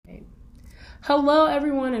Hello,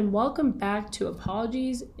 everyone, and welcome back to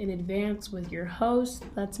Apologies in Advance with your host.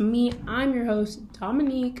 That's me. I'm your host,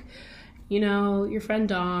 Dominique. You know, your friend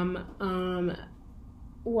Dom.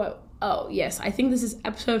 Oh, yes, I think this is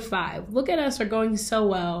episode 5. Look at us, we're going so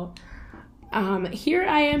well. Here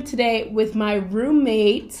I am today with my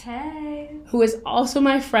roommate. Hey. Who is also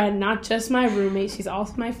my friend, not just my roommate. She's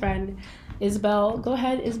also my friend, Isabel. Go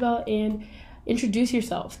ahead, Isabel, and introduce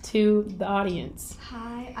yourself to the audience.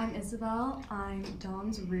 Hi, I'm Isabel. I'm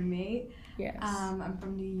Dom's roommate. Yes. I'm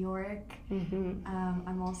from New York. Mm-hmm.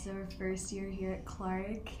 I'm also first year here at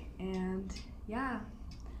Clark, and yeah.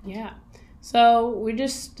 So we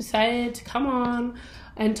just decided to come on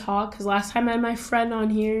and talk because last time I had my friend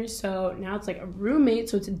on here, so now it's like a roommate,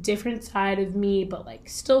 so it's a different side of me, but like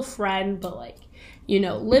still friend, but like, you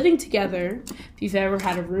know, living together. If you've ever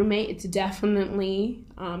had a roommate, it's definitely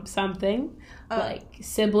something like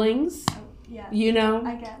siblings. Yeah. You know,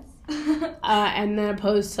 I guess. and then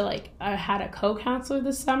opposed to like I had a co-counselor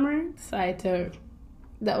this summer, so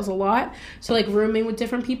that was a lot. So like rooming with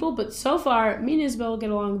different people, but so far me and Isabel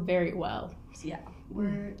get along very well. Yeah,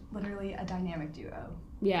 we're literally a dynamic duo.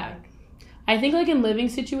 Yeah. I think like in living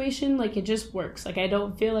situation, like it just works. Like I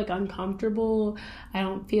don't feel like uncomfortable. I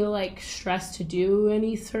don't feel like stressed to do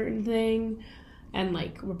any certain thing. And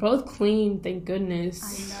like we're both clean, thank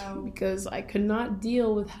goodness. I know. Because I could not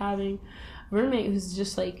deal with having a roommate who's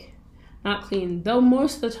just like not clean. Though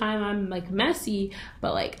most of the time I'm like messy,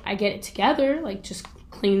 but like I get it together, like just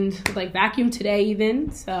cleaned, like vacuum today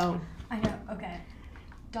even. So I know. Okay.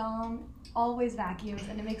 Dom always vacuums,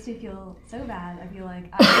 and it makes me feel so bad. I feel like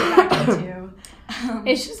I vacuum too.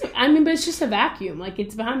 It's just, but it's just a vacuum. Like,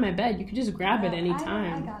 it's behind my bed. You could just grab it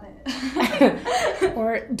anytime. I got it.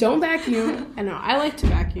 Or don't vacuum. I know, I like to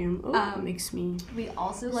vacuum. Oh, it makes me... We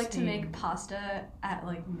also like to make pasta at,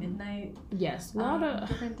 like, midnight. Yes, a lot of...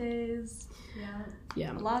 different days.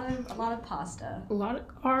 Yeah. A lot of pasta. A lot of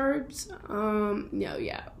carbs.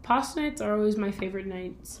 Pasta nights are always my favorite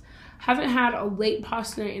nights. Haven't had a late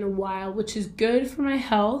pasta night in a while, which is good for my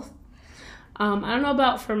health. I don't know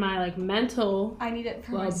about for my like mental I need it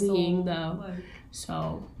for well-being though.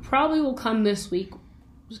 So probably will come this week.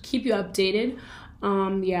 Just keep you updated.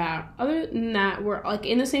 Other than that, we're like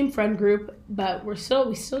in the same friend group, but we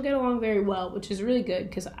still get along very well, which is really good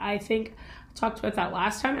because I think I talked about that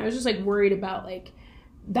last time. I was just like worried about like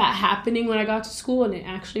that happening when I got to school, and it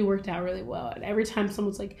actually worked out really well. And every time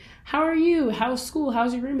someone's like, how are you? How's school?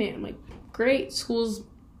 How's your roommate? I'm like, great.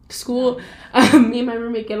 School. Me and my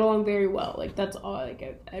roommate get along very well. Like, that's all.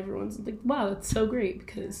 Like, everyone's like, wow, that's so great,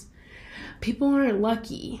 because people aren't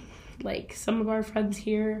lucky. Like, some of our friends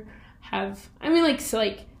here have,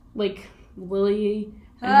 like Lily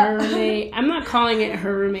and her roommate. I'm not calling it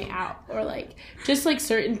her roommate out, or like just like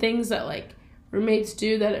certain things that like roommates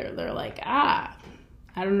do that they're like,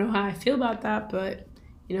 I don't know how I feel about that, but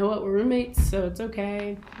you know what? We're roommates, so it's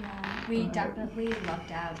okay. Yeah, we definitely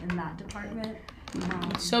lucked out in that department.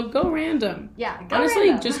 So go random. Yeah, honestly,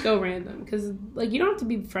 random. Just go random, because like you don't have to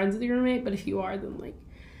be friends with your roommate, but if you are, then like,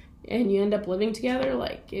 and you end up living together,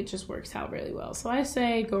 like it just works out really well. So I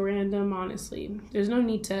say go random. Honestly, there's no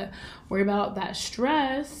need to worry about that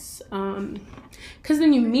stress, because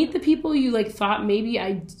then you meet the people you like thought maybe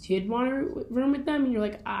I did want to room with them, and you're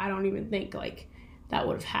like, I don't even think like that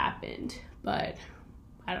would have happened, but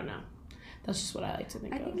I don't know. That's just what I like to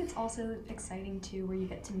think of. I think it's also exciting too, where you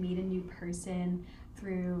get to meet a new person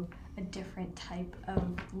through a different type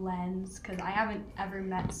of lens, because I haven't ever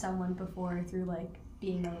met someone before through like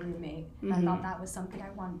being a roommate. And I thought that was something I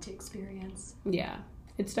wanted to experience. Yeah,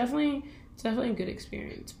 it's definitely a good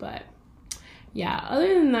experience. But yeah,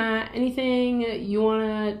 other than that, anything you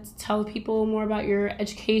want to tell people more about your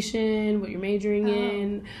education, what you're majoring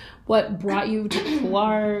in, what brought you to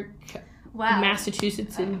Clark,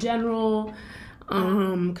 Massachusetts in general,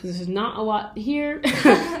 because there's not a lot here.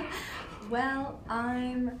 Well,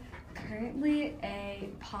 I'm currently a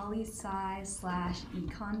poli-sci /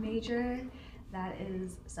 econ major. That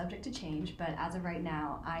is subject to change, but as of right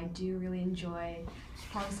now, I do really enjoy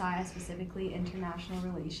poli-sci, specifically international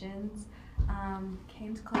relations.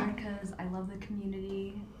 Came to Clark because I love the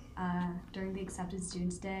community. During the Accepted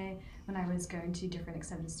Students Day, when I was going to different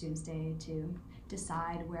Accepted Students Day to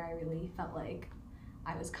decide where I really felt like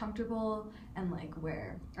I was comfortable and like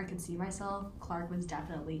where I could see myself, Clark was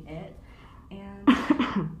definitely it. And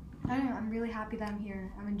I don't know, I'm really happy that I'm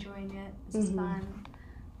here. I'm enjoying it. This is fun.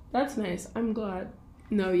 That's nice. I'm glad.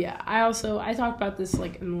 No, yeah. I talked about this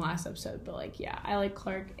like in the last episode, but like, yeah, I like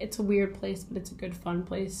Clark. It's a weird place, but it's a good fun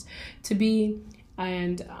place to be.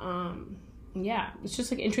 And yeah, it's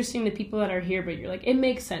just like interesting the people that are here, but you're like, it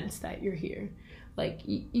makes sense that you're here. Like,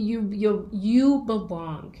 you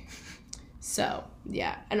belong. So,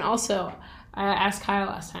 yeah. And also, I asked Kyle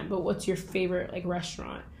last time, but what's your favorite, like,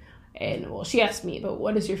 restaurant? And, well, she asked me, but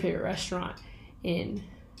what is your favorite restaurant in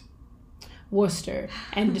Worcester?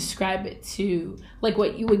 And describe it to, like,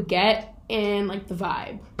 what you would get and, like, the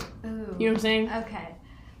vibe. Ooh. You know what I'm saying? Okay.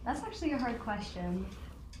 That's actually a hard question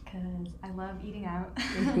because I love eating out.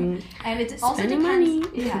 Mm-hmm. And it also Spending depends.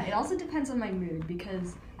 money. Yeah, it also depends on my mood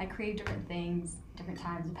because I crave different things different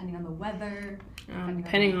times depending on the weather.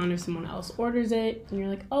 Depending on if someone else orders it and you're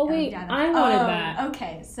like, oh wait, yeah, I wanted that.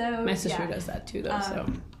 Okay, so My sister does that too though, so.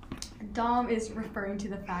 Dom is referring to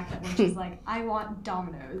the fact that when she's like, I want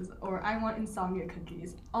Domino's or I want insomnia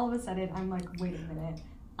cookies, all of a sudden I'm like, wait a minute,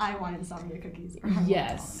 I want insomnia cookies or I want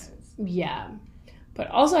Yes. Domino's. Yeah. But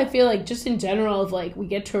also I feel like just in general, if like we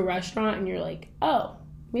get to a restaurant and you're like, oh,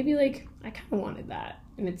 maybe like I kind of wanted that.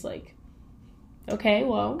 And it's like, okay,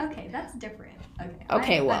 well. Okay, that's different.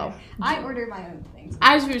 Okay, I order my own things.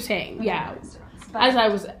 As you were saying, yeah.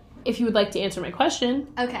 If you would like to answer my question.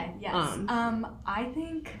 Okay, yes. I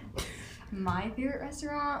think my favorite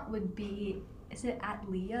restaurant would be, is it At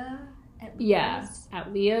Leah? Yeah,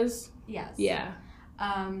 At Leah's. Yes. Yeah.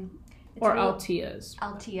 Or Altia's.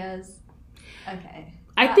 Altia's. Okay.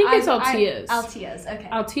 I think it's Altia's. Altia's, okay.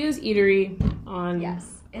 Altia's Eatery on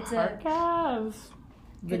Park Ave.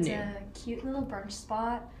 It's a cute little brunch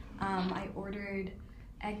spot. I ordered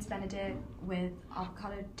eggs Benedict with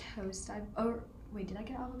avocado toast. Did I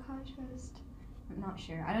get avocado toast? I'm not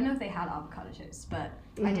sure. I don't know if they had avocado toast, but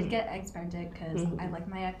I did get eggs Benedict because I like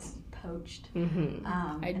my eggs poached. Mm-hmm.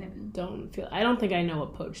 I don't think I know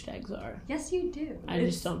what poached eggs are. Yes, you do. I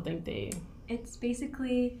just don't think they. It's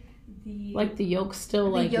basically the yolk's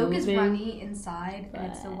still the yolk moving. is runny inside,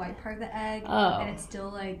 and it's the white part of the egg, and it's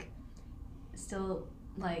still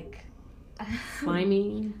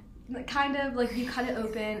slimy. Kind of like you cut it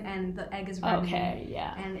open and the egg is runny. Okay,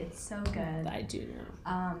 yeah. And it's so good. I do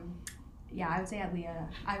know. Yeah, I would say At Leah.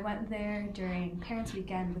 I went there during Parents'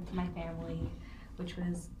 Weekend with my family, which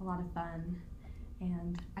was a lot of fun.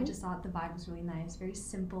 And I just thought the vibe was really nice. Very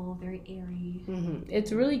simple, very airy. Mm-hmm.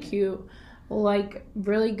 It's really cute. Like,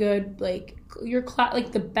 really good, like,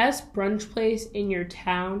 like, the best brunch place in your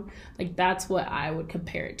town, like, that's what I would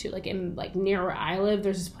compare it to. Like, in, like, near where I live,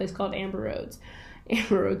 there's this place called Amber Roads.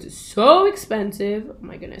 Amber Roads is so expensive. Oh,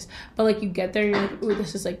 my goodness. But, like, you get there and you're like, ooh,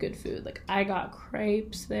 this is, like, good food. Like, I got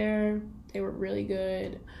crepes there. They were really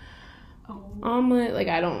good. Omelet, like,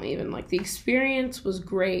 I don't even, like, the experience was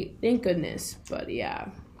great. Thank goodness. But, yeah.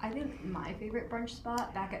 I think my favorite brunch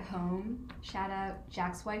spot back at home, shout out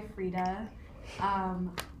Jack's wife Frida.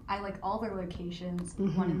 I like all their locations.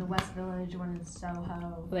 Mm-hmm. One in the West Village, one in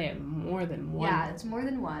Soho. They have more than one. Yeah, it's more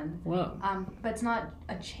than one. Whoa. But it's not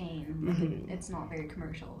a chain. Mm-hmm. It's not very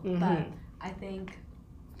commercial. Mm-hmm. But I think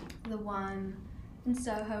the one in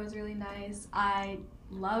Soho is really nice. I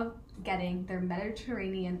love getting their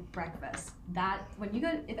Mediterranean breakfast.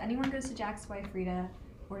 If anyone goes to Jack's wife Frida,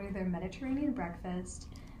 order their Mediterranean breakfast.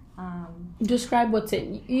 Describe what's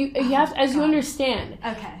in. You have, as you understand.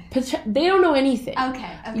 Okay. They don't know anything.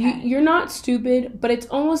 Okay. You're not stupid, but it's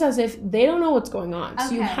almost as if they don't know what's going on.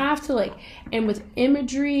 So you have to and with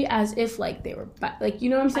imagery as if they were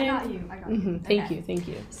you know what I'm saying? I got you. Mm-hmm. Thank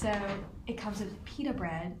you. So it comes with pita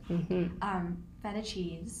bread, feta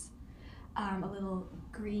cheese, a little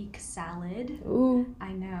Greek salad. Ooh.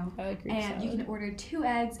 I know. I like Greek salad. You can order 2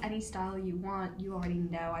 eggs, any style you want. You already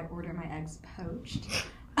know I order my eggs poached.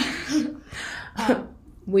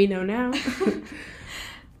 We know now.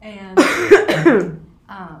 And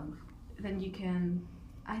then you can,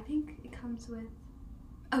 I think it comes with,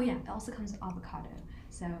 it also comes with avocado.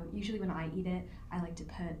 So usually when I eat it, I like to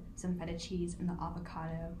put some feta cheese in the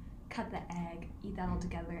avocado, cut the egg, eat that all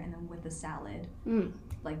together, and then with the salad.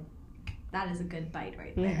 That is a good bite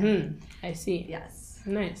right there. Mm-hmm. I see. Yes.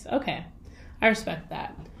 Nice. Okay. I respect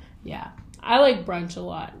that. Yeah. I like brunch a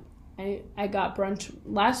lot. I got brunch.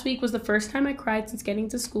 Last week was the first time I cried since getting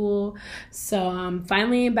to school. So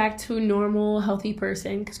finally back to a normal, healthy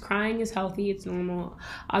person, because crying is healthy. It's normal,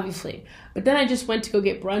 obviously. But then I just went to go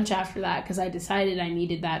get brunch after that because I decided I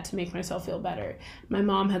needed that to make myself feel better. My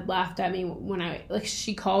mom had laughed at me when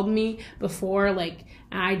she called me before, and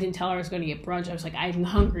I didn't tell her I was going to get brunch. I was like, I'm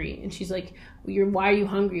hungry. And she's like, why are you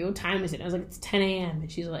hungry? What time is it? I was like, it's 10 a.m.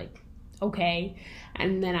 And she's like, okay.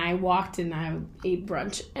 And then I walked and I ate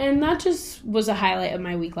brunch. And that just was a highlight of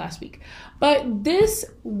my week last week. But this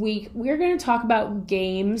week, we're going to talk about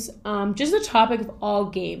games. Just the topic of all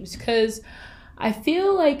games. Because I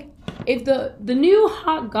feel like if the new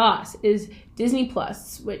hot goss is Disney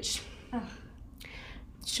Plus, which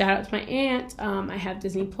shout out to my aunt. I have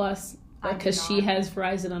Disney Plus. because she has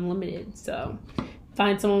Verizon Unlimited. So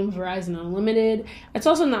find someone with Verizon Unlimited. It's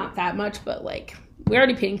also not that much, but like we're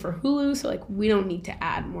already paying for Hulu, so like we don't need to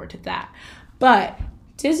add more to that. But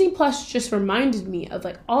Disney Plus just reminded me of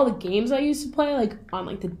like all the games I used to play like on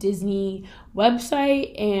like the Disney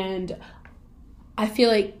website, and I feel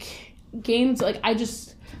like games like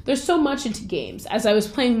there's so much into games. As I was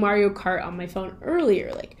playing Mario Kart on my phone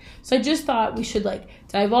earlier, like so I just thought we should like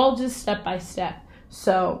divulge this step by step.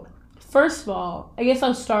 So first of all, I guess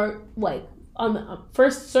I'll start like on the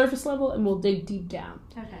first surface level and we'll dig deep down.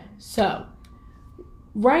 Okay. So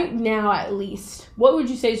right now, at least, what would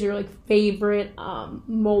you say is your like favorite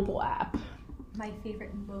mobile app? My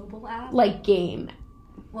favorite mobile app? Like game.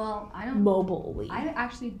 Well, I don't. Mobile. I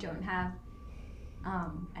actually don't have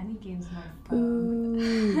any games on my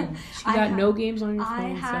phone. She got no games on your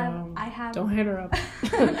phone, I have. Don't hit her up.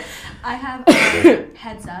 I have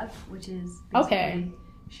Heads Up, which is okay.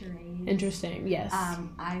 Charades. Interesting. Yes.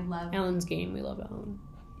 I love Ellen's game. We love Ellen.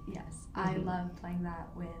 Yes, I love playing that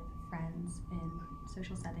with friends in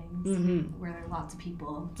social settings where there are lots of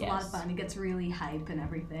people. It's a lot of fun. It gets really hype and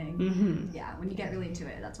everything. Yeah, when you get really into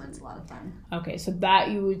it, that's when it's a lot of fun. Okay, so that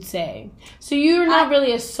you would say. So you're not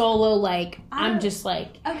really a solo, like, I'm just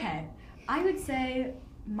like... Okay, I would say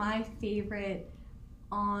my favorite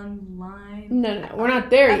online... No, we're not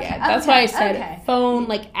there yet. That's why I said phone,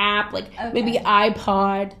 like, app, like, maybe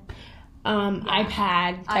iPod,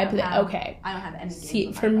 iPad type of thing. Okay. I don't have any games.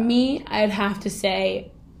 See, for me, I'd have to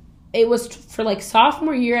say... It was for like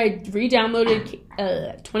sophomore year. I re-downloaded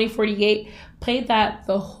 2048, played that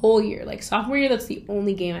the whole year. Like sophomore year, that's the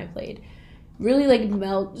only game I played. Really like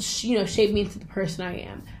shaped me into the person I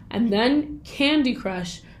am. And then Candy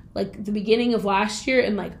Crush, like the beginning of last year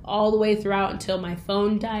and like all the way throughout until my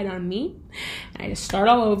phone died on me. And I just start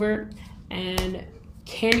all over. And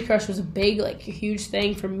Candy Crush was a big, like a huge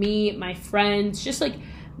thing for me, my friends, just like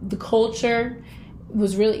the culture.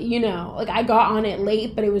 Was really, like I got on it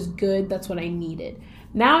late, but it was good. That's what I needed.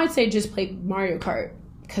 Now I'd say just play Mario Kart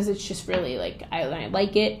because it's just really like I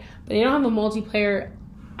like it, but they don't have a multiplayer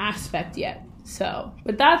aspect yet. So,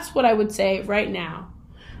 but that's what I would say right now.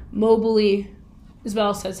 Mobily,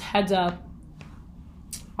 Isabel says Heads Up.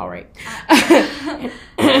 All right.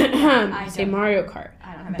 I say Mario Kart.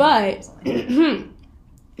 I don't have but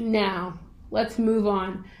now let's move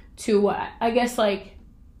on to what I guess like.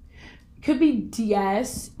 Could be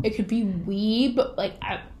DS, it could be Wii, but like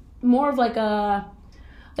more of like a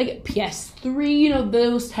PS3,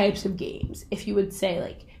 those types of games. If you would say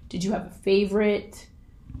like, did you have a favorite?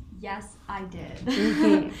 Yes, I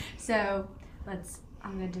did. So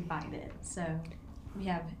I'm gonna divide it. So we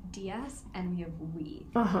have DS and we have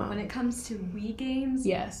Wii. When it comes to Wii games,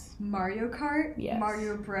 yes, Mario Kart, yes,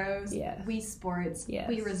 Mario Bros, yes, Wii Sports, yes,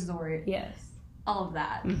 Wii Resort, yes. All of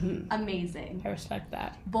that. Amazing. I respect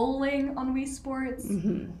that. Bowling on Wii Sports.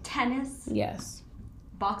 Tennis. Yes.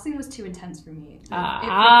 Boxing was too intense for me.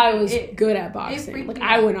 I was good at boxing. Like,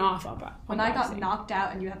 I went off on boxing. When I got knocked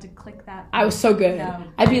out and you have to click that. I was so good. No.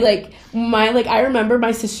 I'd be like, I remember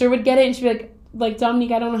my sister would get it and she'd be like,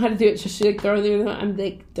 Dominique, I don't know how to do it. So she'd like throw it in. I'm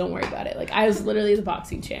like, don't worry about it. Like, I was literally the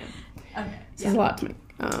boxing champ. Okay. This is a lot to me.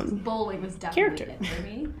 Bowling was definitely it for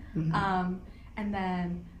me. And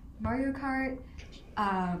then Mario Kart,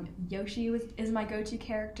 Yoshi is my go-to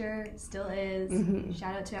character, still is.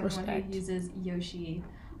 Shout out to everyone who uses Yoshi.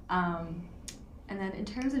 And then in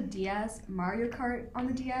terms of DS, Mario Kart on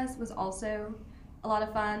the DS was also a lot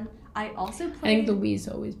of fun. I also played... I think the Wii's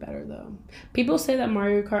always better, though. People say that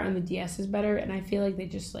Mario Kart on the DS is better, and I feel like they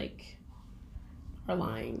just, like, are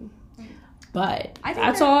lying. But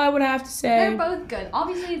that's all I would have to say. They're both good.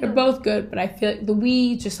 Obviously, they're both good, but I feel like the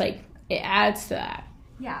Wii just, like, it adds to that.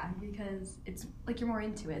 Yeah, because it's, like, you're more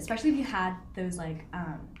into it. Especially if you had those, like,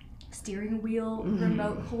 steering wheel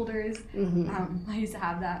remote holders. I used to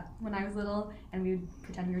have that when I was little, and we would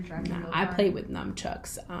pretend we were driving a real car. I played with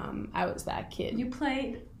nunchucks. I was that kid. You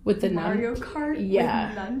played with the Mario Kart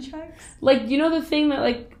with nunchucks? Like, the thing that,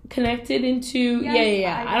 like, connected into... Yes,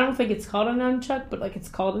 yeah. I don't think it's called a nunchuck, but, like, it's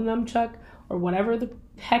called a nunchuck or whatever the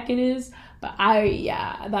heck it is. But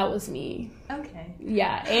that was me. Okay.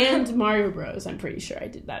 Yeah, and Mario Bros. I'm pretty sure I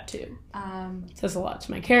did that too. It says a lot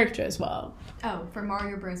to my character as well. Oh, for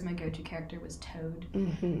Mario Bros. My go-to character was Toad.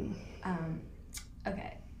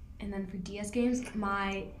 Okay, and then for DS games,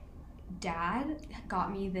 my dad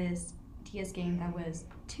got me this DS game that was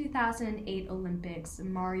 2008 Olympics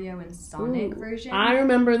Mario and Sonic version. I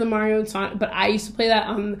remember the Mario and Sonic, but I used to play that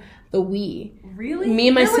on the Wii. Really? Me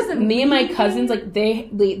and my cousins, like they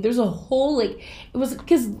there's a whole like it was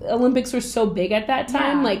because Olympics were so big at that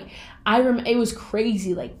time. Yeah. Like I remember it was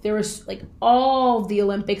crazy. Like there was like all the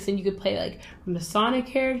Olympics, and you could play like from the Sonic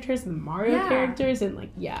characters and the Mario characters, and like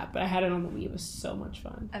But I had it on the Wii. It was so much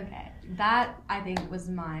fun. Okay, that I think was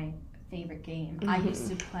my favorite game. I used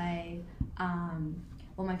to play.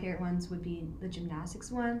 Well, my favorite ones would be the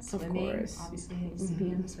gymnastics ones, swimming. Of course. Obviously, I used to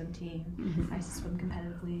be on the swim team. I used to swim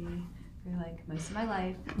competitively for like most of my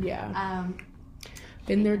life. Yeah.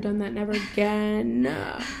 Been there, done that, never again.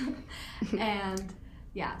 And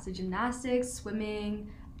yeah, so gymnastics,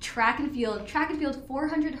 swimming, track and field,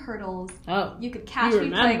 400 hurdles. Oh, you could catch me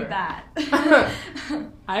playing that.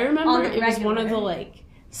 I remember it was one of the like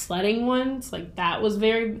sledding ones, like that was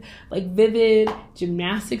very like vivid.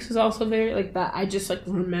 Gymnastics was also very like that. I just like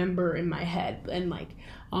remember in my head, and like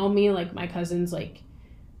all me and like my cousins, like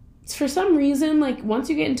for some reason, like once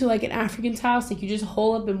you get into like an African's house, like you just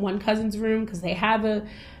hole up in one cousin's room because they have a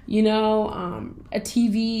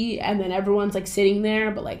TV, and then everyone's like sitting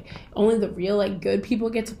there, but like only the real like good people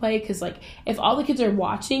get to play, because like if all the kids are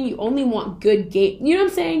watching, you only want good game, you know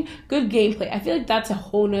what I'm saying, good gameplay. I feel like that's a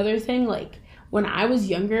whole nother thing. Like when I was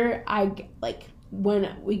younger, my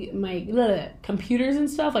computers and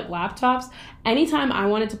stuff, like laptops, anytime I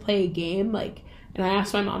wanted to play a game, like, and I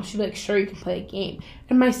asked my mom, she'd be like, sure, you can play a game.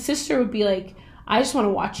 And my sister would be like, I just want to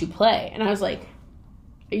watch you play. And I was like,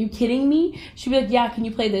 are you kidding me? She'd be like, yeah, can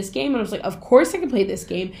you play this game? And I was like, of course I can play this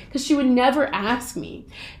game. Because she would never ask me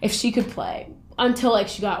if she could play until like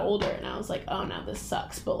she got older. And I was like, oh, now this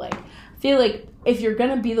sucks. But like, I feel like if you're going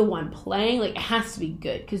to be the one playing, like it has to be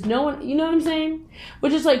good. Because no one, you know what I'm saying?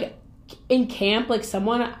 Which is like in camp, like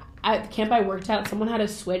at the camp I worked at, someone had a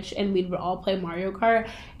Switch and we would all play Mario Kart.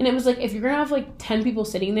 And it was like, if you're going to have like 10 people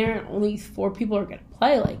sitting there and only 4 people are going to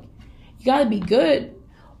play, like you got to be good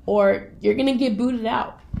or you're going to get booted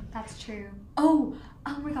out. That's true. Oh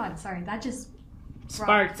my God, sorry. That just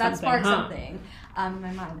sparked something in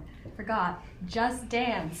my mind. Forgot. Just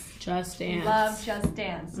Dance. Love Just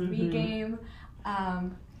Dance. Wii game.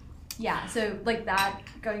 Yeah, so like that,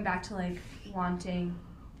 going back to like wanting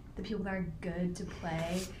the people that are good to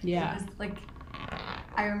play. Yeah. It was like,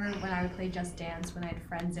 I remember when I would play Just Dance, when I had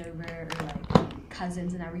friends over or like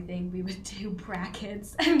cousins and everything, we would do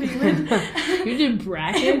brackets and we would. You did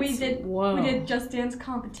brackets? And we did. Whoa. We did Just Dance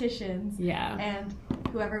competitions. Yeah. And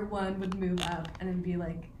whoever won would move up and then be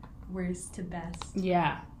like worst to best.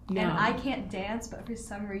 Yeah. No. And I can't dance, but for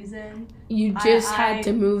some reason you just had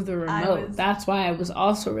to move the remote. That's why I was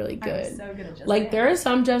also really good. I was so good at Just like Dance. There are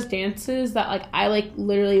some Just Dances that like I like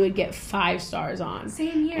literally would get 5 stars on.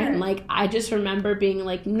 Same here. And like I just remember being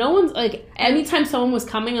like, no one's like, anytime someone was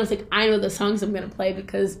coming, I was like, I know the songs I'm gonna play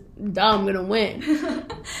because I'm gonna win.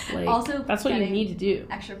 Like, also, that's what you need to do.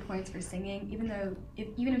 Extra points for singing, even if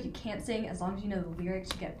you can't sing, as long as you know the lyrics,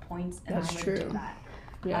 you get points. And that's I would true. do that.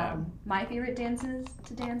 Yeah. My favorite dances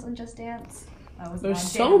to dance on Just Dance. There's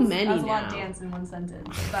so many now. That was a lot of dance in one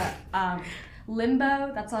sentence. But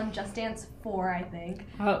Limbo, that's on Just Dance 4, I think.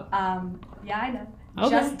 Oh. Yeah, I know. Okay.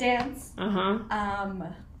 Just Dance.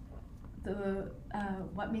 The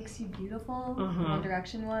What Makes You Beautiful, the One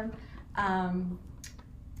Direction one.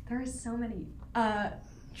 There are so many.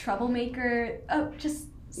 Troublemaker. Oh, just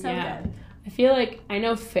so good. I feel like I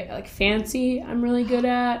know like Fancy I'm really good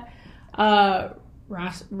at.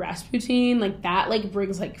 Rasputin, like that, like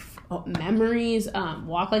brings like memories.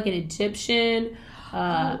 Walk Like an Egyptian.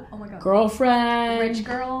 Oh my God. Girlfriend. Rich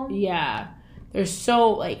Girl. Yeah. There's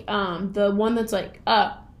so like the one that's like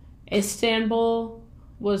Istanbul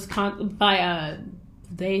was by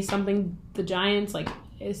the Giants, like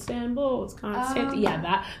Istanbul was yeah,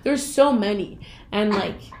 that there's so many, and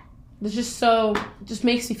like it's just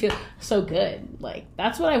makes me feel so good. Like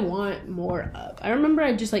that's what I want more of. I remember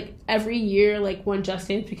I just like every year, like when Just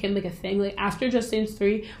Dance became like a thing, like after Just Dance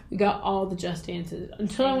 3, we got all the Just Dances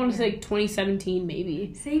until I want to say like 2017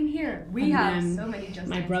 maybe. Same here. We have so many Just Dances.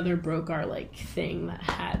 My brother broke our like thing that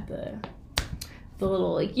had the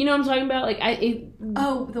little like, you know what I'm talking about? Like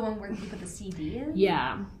the one where you put the CD in?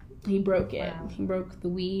 Yeah. He broke it. Wow. He broke the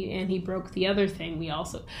Wii, and he broke the other thing.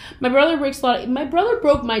 My brother breaks a lot. My brother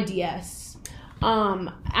broke my DS.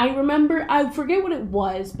 I remember, I forget what it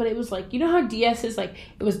was, but it was like, you know how DS is like,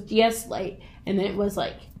 it was DS Lite, and then it was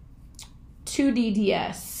like 2D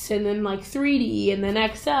DS, and then like 3D, and then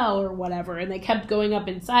XL or whatever, and they kept going up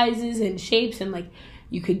in sizes and shapes, and like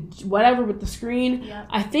you could whatever with the screen. Yep.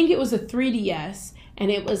 I think it was a 3DS,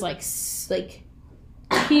 and it was like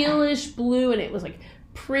tealish blue, and it was like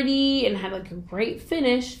pretty and had like a great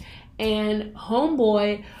finish, and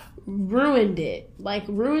homeboy ruined it,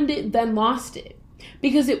 then lost it.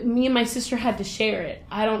 because me and my sister had to share it.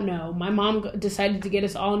 I don't know. My mom decided to get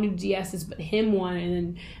us all new DSs, but him one, and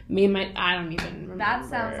then me and I don't even remember. That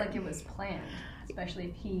sounds like it was planned, especially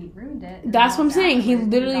if he ruined it. That's what I'm saying. He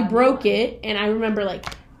literally broke it, and I remember, like,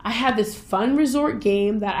 I had this fun resort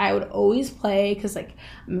game that I would always play because, like,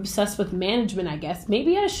 I'm obsessed with management, I guess.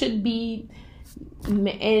 Maybe I should be a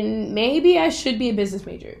business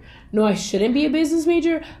major. No, I shouldn't be a business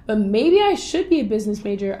major, but maybe I should be a business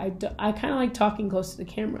major. I kind of like talking close to the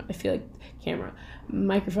camera. I feel like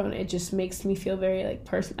microphone, it just makes me feel very, like,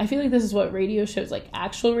 I feel like this is what radio shows, like,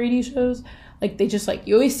 actual radio shows, like, they just, like,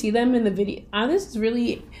 you always see them in the video. This is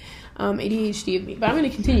really ADHD of me, but I'm going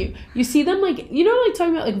to continue. You see them, like, you know, like,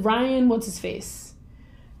 talking about, like, Ryan, what's his face?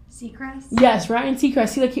 Seacrest? Yes, Ryan Seacrest.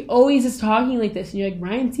 See, like, he always is talking like this, and you're like,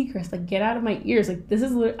 Ryan Seacrest, like, get out of my ears. Like,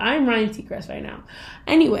 I'm Ryan Seacrest right now.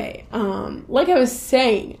 Anyway, like I was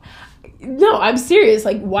saying, no, I'm serious.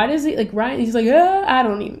 Like, why does he, like, Ryan, he's like, I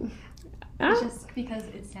don't even. It's just because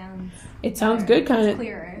it sounds good, kind of.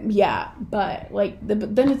 Clearer. Yeah, but, like,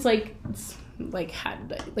 but then it's like, how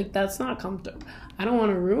did I, like, that's not comfortable. I don't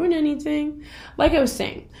want to ruin anything. Like I was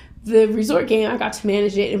saying, the resort game, I got to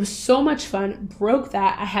manage it. It was so much fun. Broke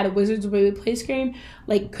that. I had a Wizards of Waverly Place game.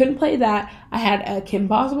 Like, couldn't play that. I had a Kim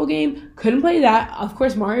Possible game. Couldn't play that. Of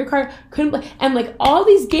course, Mario Kart. Couldn't play. And, like, all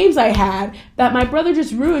these games I had that my brother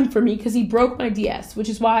just ruined for me because he broke my DS, which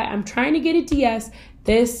is why I'm trying to get a DS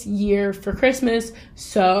this year for Christmas.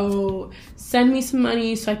 So send me some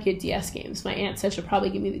money so I can get DS games. My aunt said she'll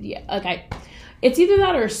probably give me the DS. Like, it's either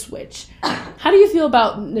that or a Switch. How do you feel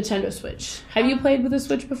about Nintendo Switch? Have you played with a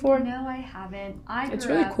Switch before? No, I haven't. It's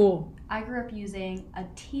really cool. I grew up using a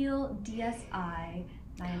teal DSi, and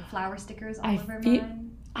I had flower stickers all over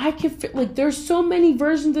mine. I can feel, like, there's so many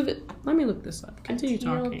versions of it. Let me look this up. Continue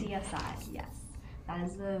talking. Teal DSi, yes. That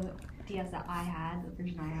is the DS that I had, the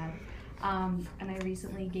version I had. And I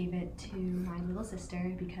recently gave it to my little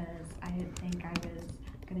sister because I didn't think I was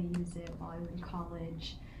going to use it while I was in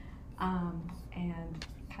college. And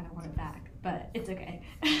kind of want it back, but it's okay.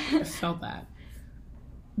 I felt that.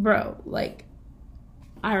 Bro, like,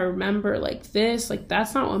 I remember, like, this, like,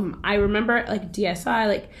 that's not what I remember, like, DSi,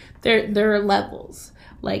 like, there are levels.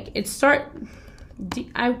 Like,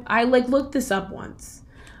 I like, looked this up once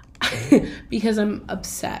because I'm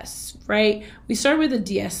obsessed, right? We started with a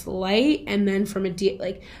DS Lite, and then from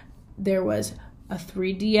there was a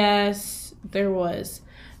 3DS, there was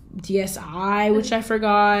DSi, which I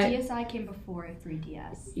forgot. DSi came before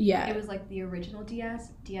 3DS. Yeah. It was like the original DS,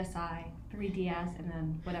 DSi, 3DS, and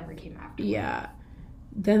then whatever came after. Yeah.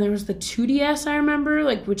 Then there was the 2DS, I remember,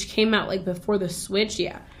 like, which came out, like, before the Switch.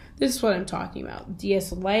 Yeah. This is what I'm talking about.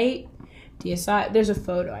 DS Lite, DSi. There's a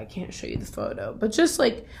photo. I can't show you the photo. But just,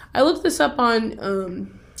 like, I looked this up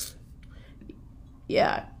on,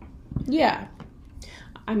 yeah.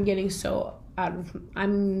 I'm getting so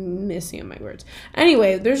I'm missing my words.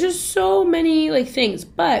 Anyway, there's just so many, like, things,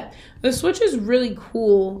 but the Switch is really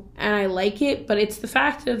cool and I like it, but it's the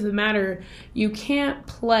fact of the matter, you can't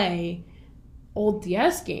play old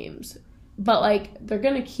DS games, but, like, they're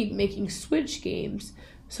gonna keep making Switch games,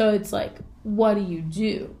 so it's like, what do you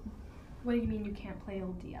do? What do you mean you can't play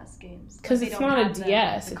old DS games? Because it's not a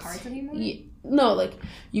DS. The cards anymore? No, like,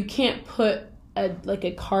 you can't put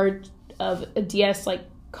a card of a DS, like,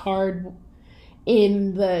 card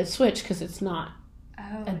in the Switch because it's not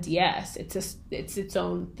a DS. It's its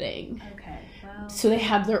own thing. Okay, well. So they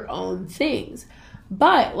have their own things.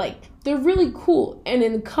 But, like, they're really cool. And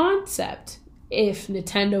in concept, if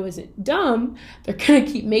Nintendo isn't dumb, they're going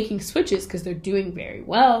to keep making Switches because they're doing very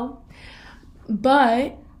well.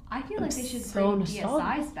 But I feel like they should bring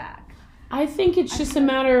DSi's back. I think it's just a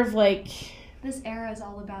matter of, like, this era is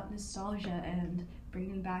all about nostalgia and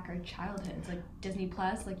bringing back our childhoods. Like Disney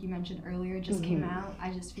Plus, like you mentioned earlier, just came out. I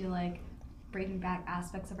just feel like bringing back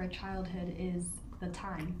aspects of our childhood is the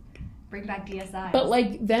time. Bring back DSi. But,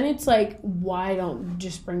 like, then it's like, why don't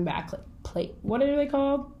just bring back, like, what are they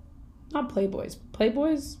called? Not Playboys.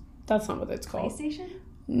 Playboys? That's not what it's called. PlayStation?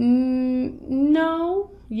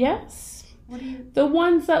 No. Yes. What are you? The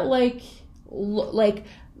ones that, like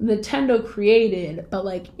Nintendo created, but,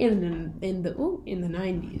 like, in the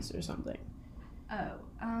 90s or something. Oh,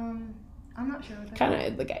 I'm not sure what that kind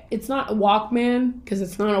of, like, it's not a Walkman, because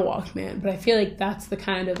it's not a Walkman, but I feel like that's the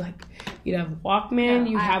kind of, like, you have Walkman,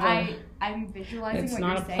 you have I'm visualizing it's what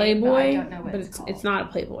not you're a saying, Playboy, but I don't know what but called. It's not a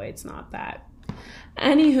Playboy, it's not that.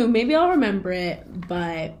 Anywho, maybe I'll remember it,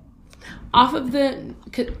 but off of the,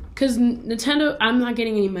 because Nintendo, I'm not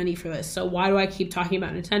getting any money for this, so why do I keep talking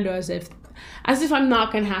about Nintendo as if I'm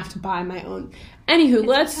not going to have to buy my own. Anywho,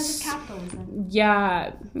 because of capitalism.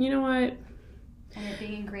 Yeah, you know what? And it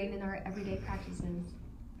being ingrained in our everyday practices.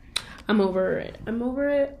 I'm over it.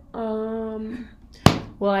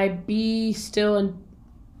 Will I be still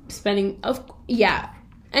spending... Yeah.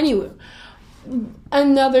 Anyway,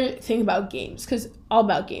 another thing about games, because all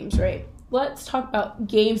about games, right? Let's talk about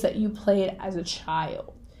games that you played as a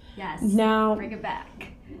child. Yes. Now... Bring it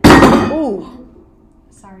back. Oh.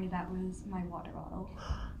 Sorry, that was my water bottle.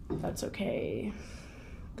 That's okay.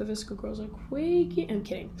 The Visco girls are quaky. I'm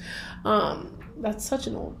kidding. That's such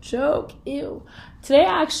an old joke. Ew. Today,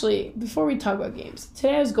 actually, before we talk about games,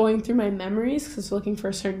 today I was going through my memories because I was looking for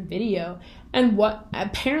a certain video, and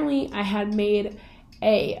apparently I had made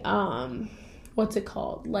a what's it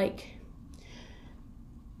called? Like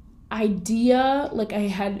idea. Like I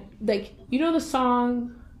had the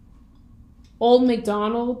song Old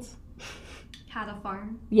MacDonald. Had a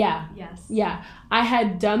farm? Yeah. Yes. Yeah. I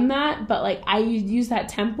had done that, but I used that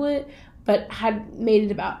template, but had made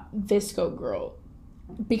it about Visco Girl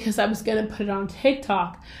because I was going to put it on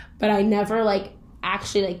TikTok, but I never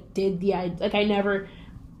actually did I never,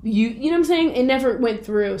 you know what I'm saying? It never went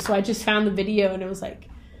through. So I just found the video and it was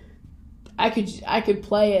I could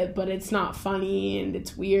play it, but it's not funny and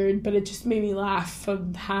it's weird, but it just made me laugh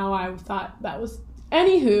of how I thought that was.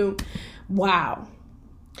 Anywho, wow.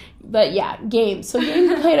 But yeah, games. So games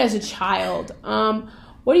you played as a child.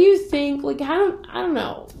 What do you think? I don't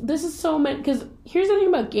know. This is so many, because here's the thing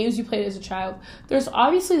about games you played as a child. There's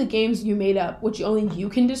obviously the games you made up, which only you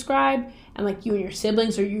can describe, and you and your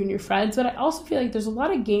siblings or you and your friends. But I also feel like there's a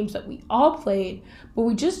lot of games that we all played, but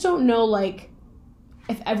we just don't know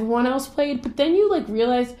if everyone else played. But then you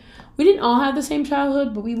realize we didn't all have the same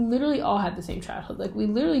childhood, but we literally all had the same childhood. We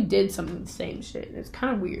literally did some of the same shit. It's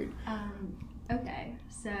kind of weird. Okay,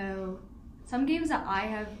 so some games that I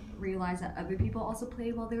have realized that other people also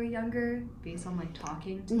played while they were younger, based on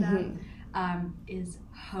talking to them, is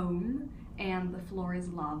Home and The Floor is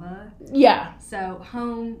Lava. Yeah. So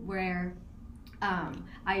Home, where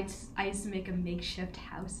I used to make a makeshift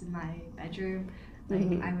house in my bedroom.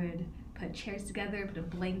 I would put chairs together, put a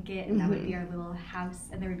blanket, and that would be our little house.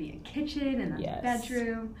 And there would be a kitchen and then a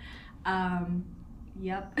bedroom.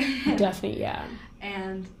 Yep. Definitely, yeah.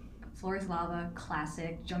 And Floor is Lava,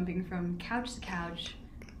 classic, jumping from couch to couch,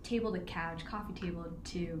 table to couch, coffee table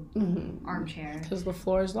to armchair. Because the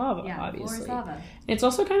floor is lava, yeah, obviously. The floor is lava. And it's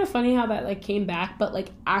also kind of funny how that came back, but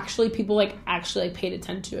actually people actually paid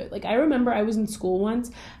attention to it. I remember I was in school once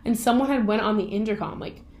and someone had went on the intercom,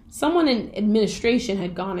 someone in administration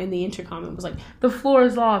had gone in the intercom and was the floor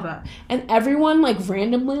is lava. And everyone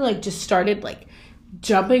randomly just started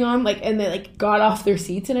jumping on and they got off their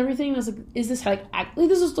seats and everything. And I was is this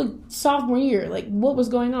this was sophomore year, what was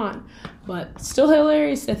going on? But still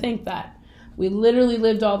hilarious to think that we literally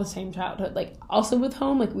lived all the same childhood. Also with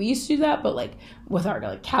Home, we used to do that, but with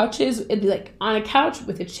our couches, it'd be on a couch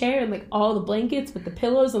with a chair and all the blankets with the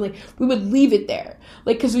pillows, and we would leave it there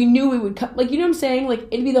because we knew we would come, you know what I'm saying,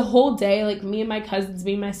 it'd be the whole day, me and my cousins,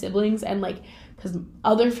 me and my siblings, and because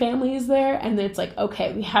other family is there, and then it's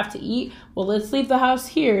okay, we have to eat. Well, let's leave the house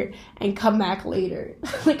here and come back later.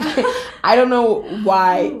 I don't know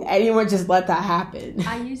why anyone just let that happen.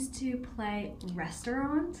 I used to play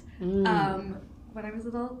restaurant when I was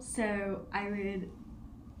little, so I would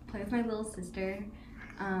play with my little sister,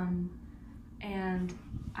 and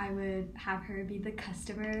I would have her be the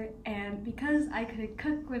customer. And because I couldn't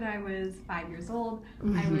cook when I was 5 years old,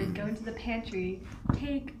 I would go into the pantry,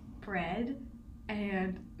 take bread,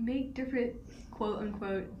 and make different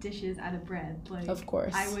quote-unquote dishes out of bread. Of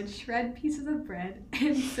course. I would shred pieces of bread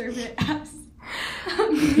and serve it as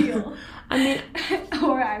a meal.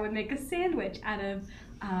 Or I would make a sandwich out of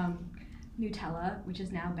Nutella, which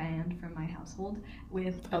is now banned from my household,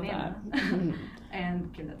 with banana,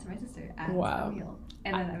 and give that to my sister as a meal.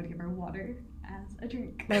 And then I would give her water as a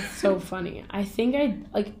drink. That's so funny. I think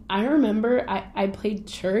I remember I played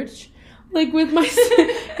church with my,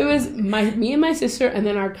 it was me and my sister, and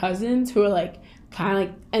then our cousins who were kind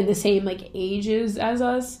of in the same ages as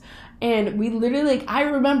us, and we literally I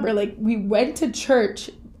remember we went to church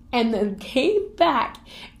and then came back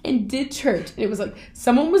and did church, and it was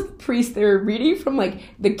someone was the priest. They were reading from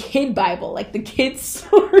the kid Bible, the kids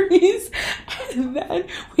stories, and then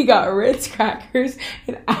we got Ritz crackers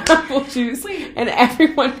and apple juice. And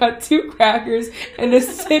everyone got 2 crackers and a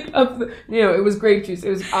sip of it was grape juice. It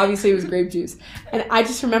was grape juice. And I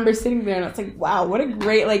just remember sitting there and I was wow, what a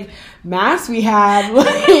great mass we had.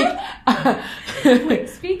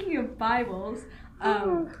 Speaking of Bibles,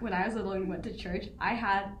 When I was little and went to church, I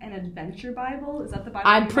had an adventure Bible. Is that the Bible?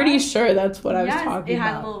 I'm pretty sure that's what I was talking about. It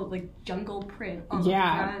had a little like jungle print on the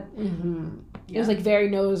front. Mm-hmm. Yeah. It was like very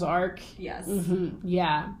Noah's Ark. Yes. Mm-hmm.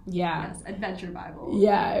 Yeah. Yes, adventure Bible.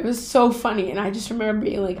 Yeah, it was so funny, and I just remember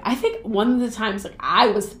being like, I think one of the times like I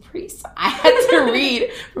was the priest, I had to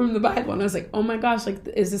read from the Bible, and I was like, oh my gosh, like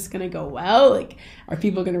is this gonna go well? Like, are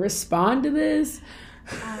people gonna respond to this?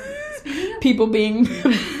 People being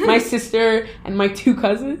my sister and my 2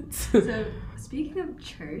 cousins. So, speaking of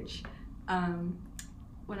church,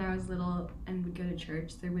 when I was little and would go to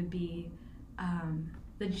church, there would be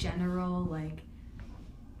the general, like,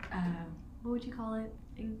 what would you call it?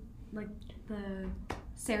 Like, the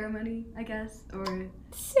ceremony, I guess? Or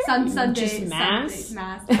Sunday. Just mass? Sunday,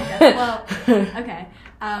 mass, I guess. Well, okay.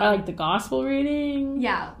 Or like the gospel reading?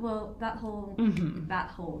 Yeah, well, that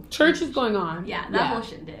whole church is going on. Yeah, that whole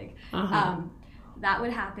shindig. That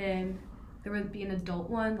would happen. There would be an adult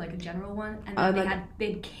one, like a general one, and then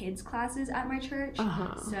they had kids classes at my church.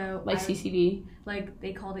 So like CCD. Like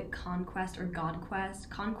they called it Conquest or God Quest.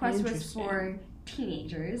 Conquest was for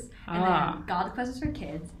teenagers, and then God Quest was for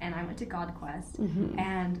kids. And I went to God Quest,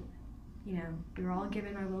 and you know we were all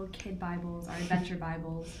given our little kid Bibles, our adventure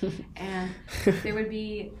Bibles, and there would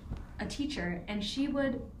be a teacher, and she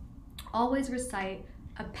would always recite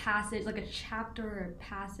a passage, like a chapter or a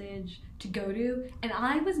passage to go to, and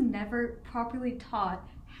I was never properly taught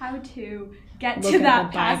how to get to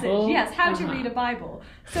that passage. Yes, how to read a Bible.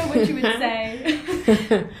 So when she would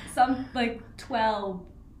say some like 12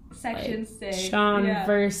 section 6 John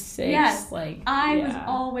verse 6, yes, like I was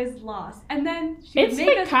always lost, and then she would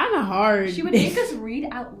make us kind of hard. She would make us read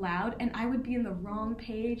out loud, and I would be in the wrong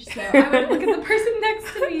page, so I would look at the person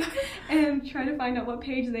next to me and try to find out what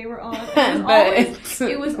page they were on.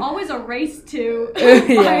 It was always a race to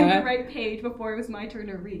find the right page before it was my turn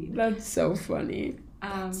to read. That's so funny.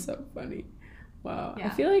 So funny. Wow. Yeah. I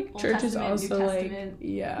feel like Old church Testament, is also New like, Testament.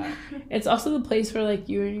 yeah. It's also the place where like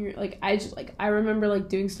you and your, like, I remember like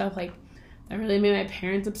doing stuff like that really made my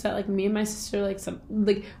parents upset. Like me and my sister,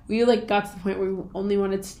 we like got to the point where we only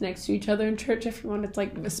wanted to sit next to each other in church if we wanted to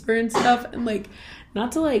like whisper and stuff, and like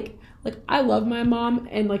not to like I love my mom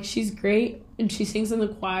and like she's great and she sings in the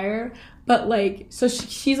choir, but like so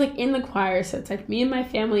she's like in the choir, so it's like me and my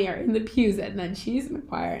family are in the pews and then she's in the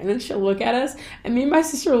choir, and then she'll look at us and me and my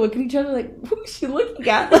sister will look at each other like, who is she looking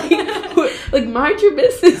at? Like mind your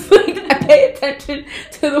business. Like I pay attention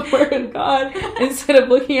to the word of God instead of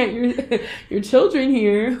looking at your children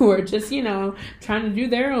here who are just, you know, trying to do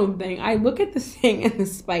their own thing. I look at the thing and the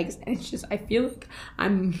spikes and it's just, I feel like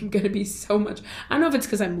I'm gonna be so much, I don't know if it's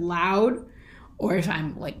because I'm loud or if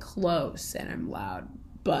I'm like close and I'm loud,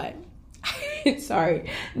 but sorry.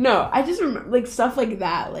 No, I just remember like stuff like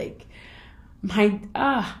that. Like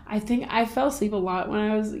I think I fell asleep a lot when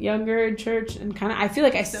I was younger in church, and kind of I feel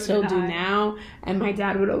like I still do now. And my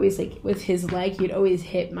dad would always like with his leg, he'd always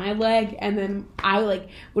hit my leg, and then I like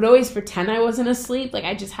would always pretend I wasn't asleep, like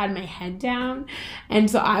I just had my head down,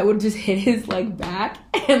 and so I would just hit his leg back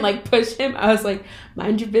and like push him. I was like,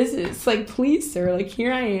 mind your business, like please sir, like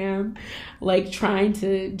here I am, like trying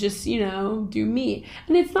to just, you know, do me.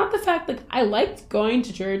 And it's not the fact like I liked going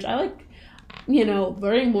to church, I like, you know,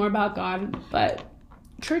 learning more about God, but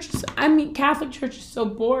Catholic church is so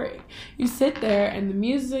boring. You sit there and the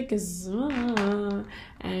music is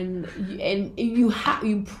and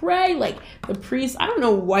you pray like the priest. I don't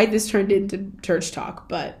know why this turned into church talk,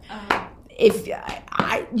 but if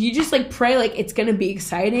you just like pray like it's gonna be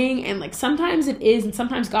exciting, and like sometimes it is, and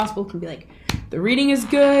sometimes gospel can be like the reading is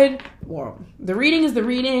good, or the reading is the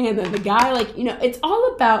reading, and then the guy, like, you know, it's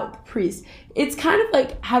all about the priest. It's kind of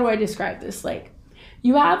like, how do I describe this? Like,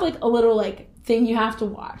 you have like a little like thing you have to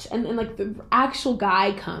watch, and then like the actual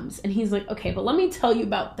guy comes and he's like, okay, but let me tell you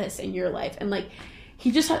about this in your life, and like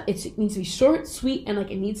he just it needs to be short, sweet, and like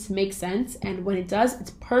it needs to make sense, and when it does,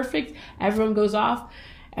 it's perfect. Everyone goes off.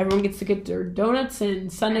 Everyone gets to get their donuts and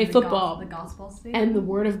Sunday football. The gospel thing. And the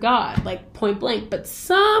word of God, like point blank. But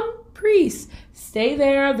some priests stay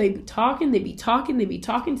there. They be talking to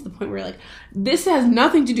the point where like, this has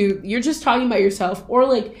nothing to do. You're just talking about yourself. Or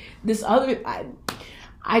like this other,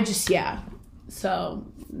 I just, yeah. So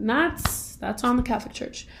that's on the Catholic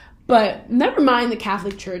Church. But never mind the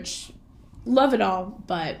Catholic Church. Love it all.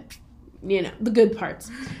 But, you know, the good parts.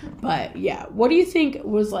 But yeah, what do you think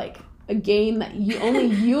was like a game that you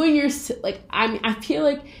and your, like, I mean, I feel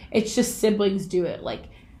like it's just siblings do it, like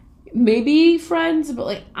maybe friends, but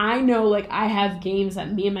like I know like I have games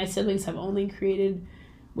that me and my siblings have only created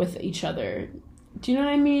with each other. Do you know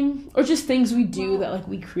what I mean? Or just things we do that like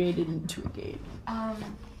we created into a game.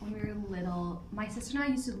 When we were little, my sister and I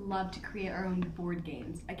used to love to create our own board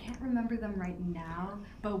games. I can't remember them right now,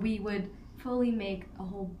 but we would fully make a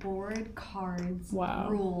whole board, cards,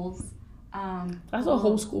 rules. That's a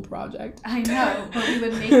whole school project. I know, but we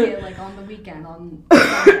would make it like on the weekend, on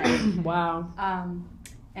Sunday. Wow.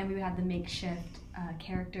 And we would have the makeshift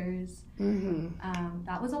characters. Mm-hmm.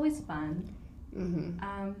 That was always fun. Mm-hmm.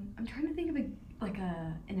 I'm trying to think of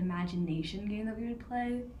an imagination game that we would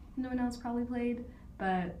play. No one else probably played,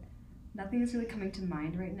 but nothing is really coming to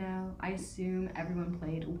mind right now. I assume everyone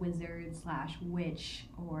played wizard / witch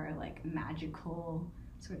or like magical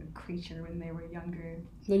sort of creature when they were younger.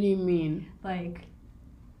 What do you mean? Like,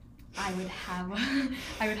 I would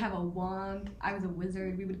have a wand. I was a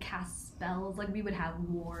wizard. We would cast spells. Like, we would have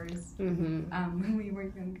wars. When we were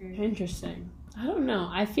younger. Interesting. I don't know.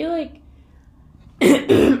 I feel like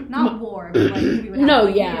not war, but like we would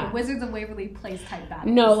have Wizards of Waverly Place type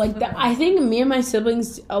battles. No, like that. I think me and my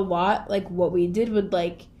siblings a lot. Like what we did would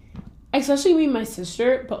like, especially me and my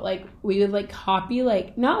sister. But like we would like copy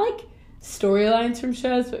like not like storylines from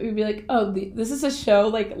shows, but we'd be like, oh, this is a show,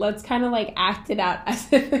 like let's kind of like act it out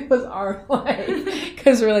as if it was our life,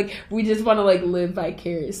 because we're like we just want to like live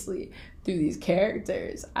vicariously through these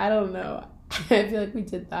characters. I don't know. I feel like we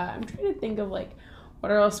did that. I'm trying to think of like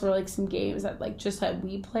what else were like some games that like just that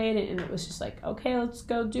we played and it was just like, okay, let's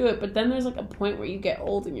go do it. But then there's like a point where you get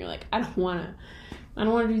old and you're like, I don't want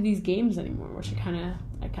to do these games anymore, which I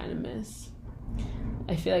kind of miss.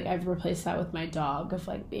 I feel like I've replaced that with my dog of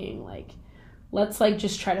like being like, let's like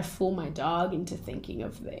just try to fool my dog into thinking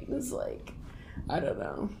of things. Like, I don't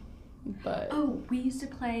know. But we used to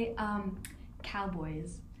play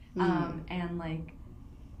Cowboys. And like,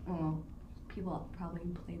 well, people probably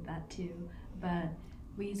played that too, but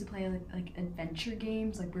we used to play like adventure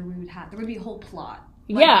games, like where there would be a whole plot.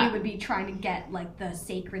 Like, we would be trying to get like the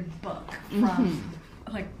sacred book from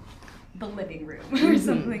like the living room or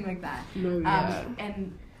something like that.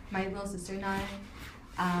 And my little sister and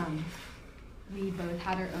I, we both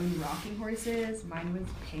had our own rocking horses. Mine was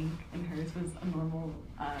pink and hers was a normal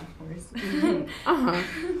horse.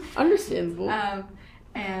 Understandable.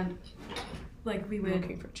 And like we would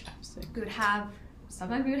looking for chapstick.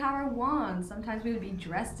 Sometimes we would have our wands. Sometimes we would be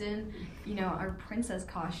dressed in, our princess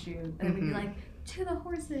costume, and then we'd be like, to the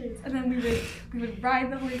horses, and then we would ride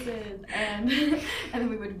the horses, and then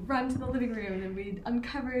we would run to the living room, and we'd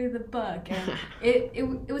uncover the book, and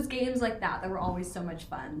it was games like that were always so much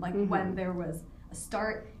fun. Like when there was a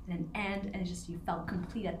start and an end, and you felt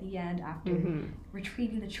complete at the end after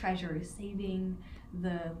retrieving the treasure, saving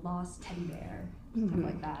the lost teddy bear, stuff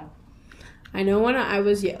like that. I know when I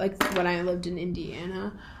lived in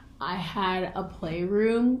Indiana, I had a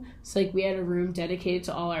playroom. So, like, we had a room dedicated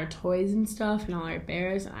to all our toys and stuff and all our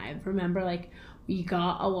bears. And I remember, like, we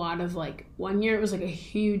got a lot of, like, one year it was, like, a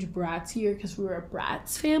huge Bratz year because we were a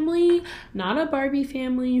Bratz family, not a Barbie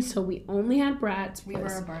family. So, we only had Bratz. We were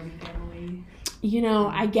a Barbie family.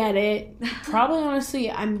 I get it. Probably,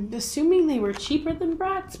 honestly, I'm assuming they were cheaper than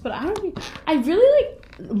Bratz, but I really, like,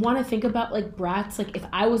 want to think about, like, Bratz, like, if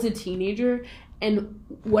I was a teenager and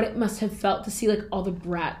what it must have felt to see, like, all the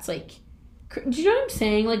Bratz, like, do you know what I'm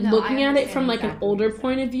saying? Like, looking at it from, like, an older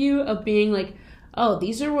point of view of being, like, oh,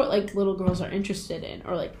 these are what, like, little girls are interested in,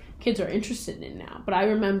 or, like, kids are interested in now. But I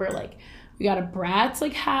remember, like, we got a Bratz,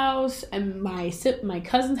 like, house, and my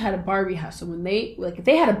cousins had a Barbie house. So when they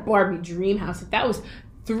had a Barbie dream house, like, that was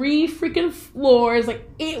 3 freaking floors. Like,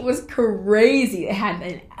 it was crazy. They had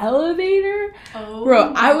an elevator. Oh,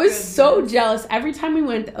 bro, I was so jealous. Every time we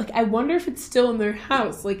went, like, I wonder if it's still in their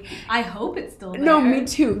house. Like, I hope it's still there. No, me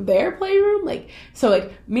too. Their playroom, like, so,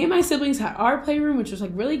 like, me and my siblings had our playroom, which was,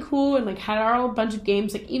 like, really cool, and, like, had our bunch of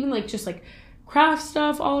games, like, even, like, just, like, craft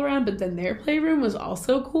stuff all around, but then their playroom was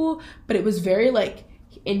also cool, but it was very, like,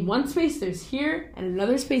 in one space there's here, and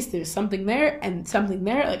another space there's something there, and something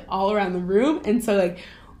there, like, all around the room, and so, like,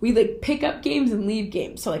 we, like, pick up games and leave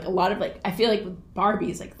games, so, like, a lot of, like, I feel like with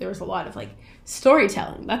Barbies, like, there was a lot of, like,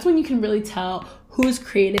 storytelling. That's when you can really tell who's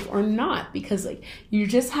creative or not, because, like, you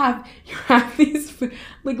have these,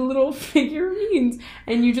 like, little figurines,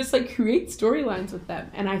 and you just, like, create storylines with them,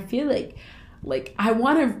 and I feel like,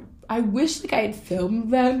 I wish, like, I had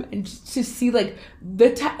filmed them and just to see, like,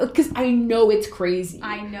 because I know it's crazy.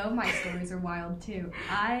 I know my stories are wild, too.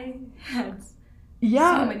 I had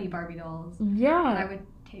so many Barbie dolls. Yeah. And I would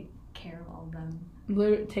take care of all of them.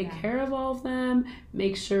 Care of all of them.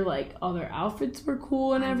 Make sure, like, all their outfits were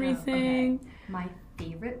cool and everything. Okay. My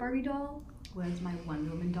favorite Barbie doll was my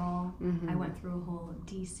Wonder Woman doll. I went through a whole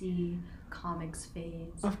DC Comics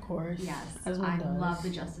phase. Of course. Yes. I love the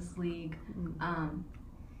Justice League.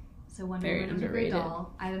 So Wonder Very Woman was a great underrated.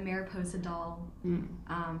 doll. I have a Mariposa doll. Mm.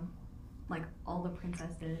 Like all the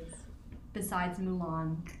princesses, besides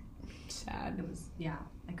Mulan. Sad. It was, yeah,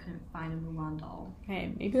 I couldn't find a Mulan doll.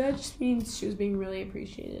 Hey, maybe that just means she was being really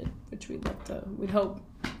appreciated, which we'd hope,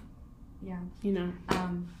 Yeah. you know.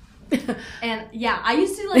 And yeah, I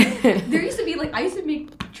used to there used to be I used to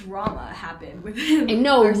make drama happen with him. I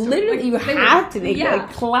know, Or something. literally, you have to make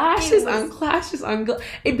clashes It was- on clashes on.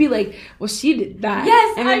 It'd be like, well, she did that.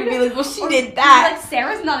 Yes, and then it'd be like, well, she did Or, that. Like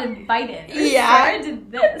Sarah's not invited. Or Yeah. Sarah did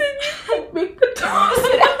this. Make the doll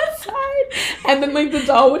sit outside, and then the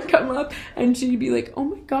doll would come up, and she'd be like, "Oh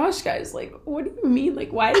my gosh, guys! What do you mean?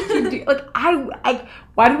 Why did you do?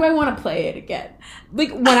 Why do I want to play it again?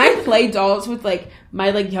 When I play dolls with my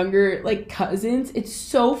younger cousins, it's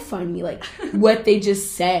so funny what they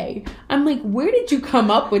just say. I'm like, where did you come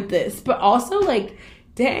up with this? But also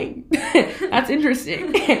dang, that's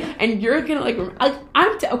interesting. And you're gonna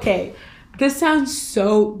okay. This sounds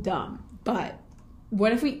so dumb, but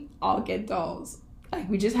what if we all get dolls?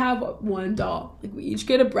 We just have one doll. We each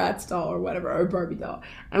get a Bratz doll or whatever, or a Barbie doll,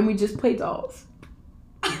 and we just play dolls.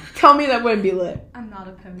 Tell me that wouldn't be lit. I'm not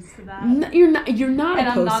opposed to that. No, you're not. You're not And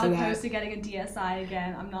opposed I'm not to opposed that. to getting a DSi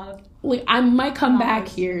again. I'm not. I might come Not back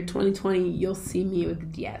opposed. here, 2020. You'll see me with the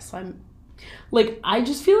DS. I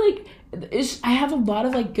just feel I have a lot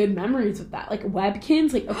of good memories with that.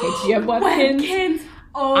 Webkins. Okay, do you have Webkins? Webkins.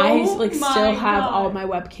 Oh, I my still have God. all my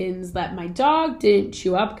Webkins that my dog didn't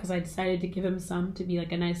chew up because I decided to give him some to be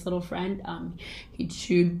a nice little friend. He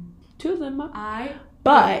chewed 2 of them up.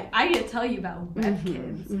 But I need to tell you about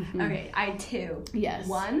Webkins. mhm. Okay, I had 2. Yes.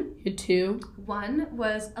 One You 2.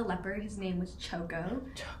 was a leopard. His name was Choco.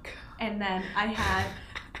 Choco. And then I had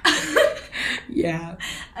Yeah.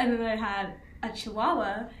 and then I had a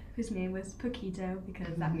Chihuahua whose name was Poquito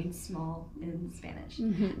because that means small in Spanish.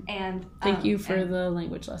 Mm-hmm. And Thank you for the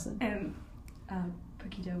language lesson. And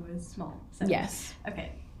Poquito was small. So. Yes.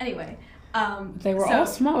 Okay. Anyway, They were so- all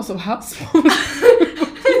small, so how small was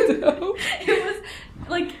Poquito? It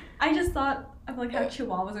was I just thought of how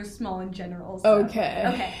Chihuahuas are small in general. So. Okay.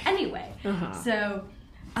 Okay. Anyway, Uh-huh. so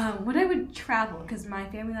when I would travel, because my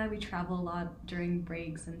family and I would travel a lot during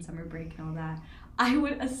breaks and summer break and all that, I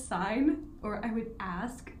would assign or I would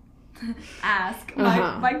ask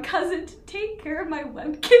my cousin to take care of my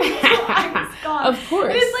Webkins while I was gone. Of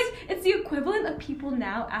course. And it's the equivalent of people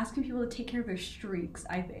now asking people to take care of their streaks,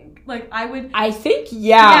 I think. I think, honestly.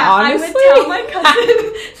 I would tell my cousin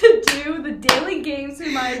to do the daily games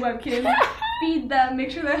with my Webkins, feed them, make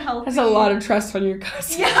sure they're healthy. That's a lot of trust on your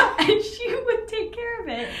cousin. Yeah, and she would take care of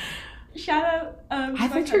it. Shout out. I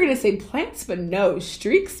thought you were going to say plants, but no.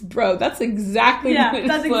 Streaks, bro. That's exactly what it's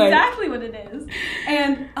that's exactly what it is.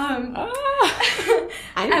 And,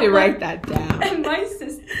 I need to write that down. And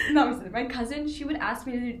my cousin, she would ask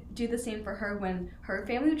me to do the same for her when her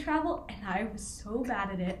family would travel, and I was so bad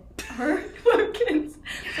at it. Her Webkins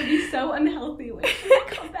would be so unhealthy when she would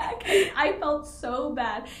come back, and I felt so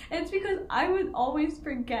bad. And it's because I would always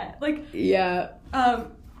forget. Yeah.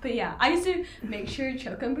 But yeah, I used to make sure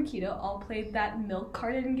Choco and Paquito all played that milk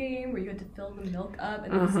carton game where you had to fill the milk up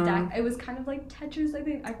and then stack. It was kind of like Tetris, I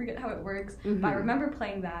think. I forget how it works, but I remember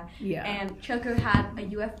playing that. Yeah. And Choco had a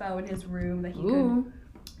UFO in his room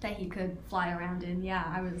that he could fly around in. Yeah,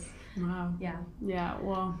 I was. Wow. Yeah. Yeah.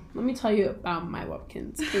 Well, let me tell you about my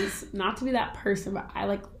Webkins. Because not to be that person, but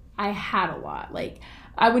I had a lot.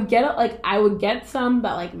 I would get some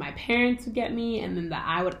that my parents would get me, and then that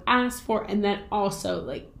I would ask for, and then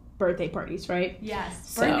also birthday parties, right? Yes.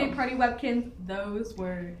 So, birthday party Webkins, those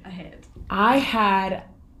were a hit. I had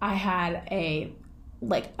a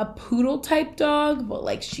poodle type dog,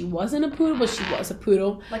 but she wasn't a poodle, but she was a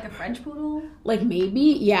poodle. Like a French poodle?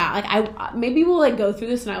 Maybe, yeah. Maybe we'll go through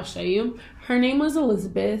this and I'll show you. Her name was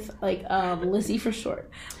Elizabeth, Lizzie for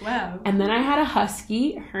short. Wow. And then I had a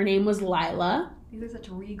husky. Her name was Lila. These are such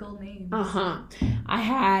regal names. I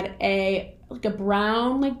had a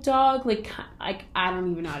brown dog, I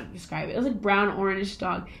don't even know how to describe it. It was brown orange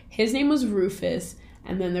dog. His name was Rufus.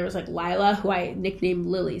 And then there was Lila, who I nicknamed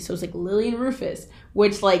Lily. So it was Lily and Rufus,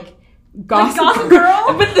 which Gossip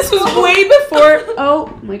Girl. But this was way before.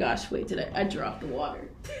 Oh my gosh! Wait, I dropped the water?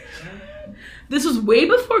 This was way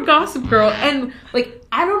before Gossip Girl, and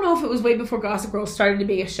I don't know if it was way before Gossip Girl started to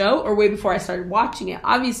be a show or way before I started watching it.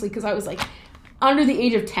 Obviously, because I was under the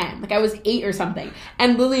age of 10. I was 8 or something.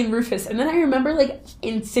 And Lily and Rufus. And then I remember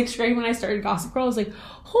in 6th grade when I started Gossip Girl, I was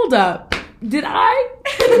hold up. did I?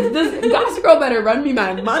 This Gossip Girl better run me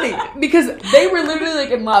my money, because they were literally like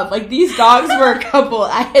in love. Like, these dogs were a couple.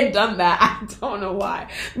 I had done that. I don't know why.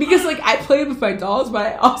 Because like I played with my dolls, but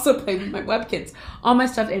I also played with my Webkinz. All my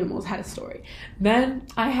stuffed animals had a story. Then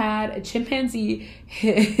I had a chimpanzee.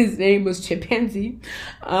 His name was Chimpanzee.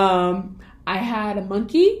 I had a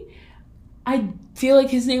monkey. I feel like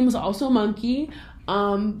his name was also Monkey.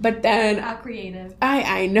 But then How creative.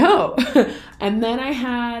 I know. And then I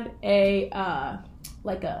had a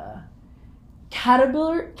like a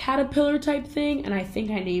caterpillar type thing, and I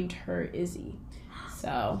think I named her Izzy.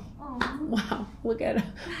 So Aww. wow, look at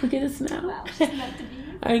us now. Wow, she's meant to be.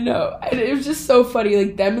 I know. And it was just so funny,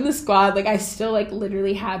 like them in the squad. Like I still like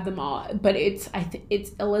literally have them all, but it's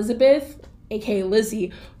Elizabeth, aka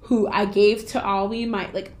Lizzie, who I gave to Ollie, my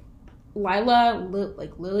like Lila,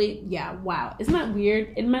 like Lily. Yeah, wow, isn't that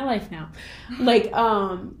weird? In my life now, like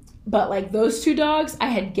but like those two dogs I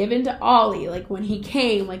had given to Ollie like when he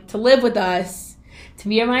came like to live with us, to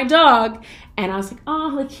be my dog, and I was like,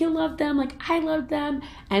 oh, like he loved them, like I loved them,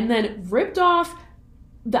 and then ripped off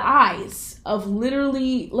the eyes of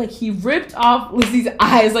literally, like he ripped off Lizzie's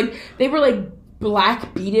eyes, like they were like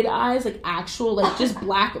black beaded eyes, like actual like just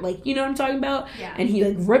black, like you know what I'm talking about. Yeah. And he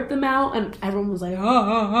like ripped them out, and everyone was like,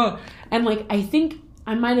 oh. And like I think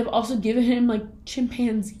I might have also given him like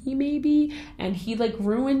Chimpanzee maybe, and he like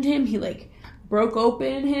ruined him. He like broke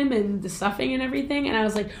open him and the stuffing and everything, and I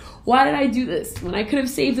was like, why did I do this when I could have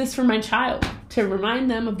saved this for my child to remind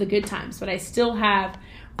them of the good times? But I still have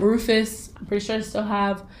Rufus. I'm pretty sure I still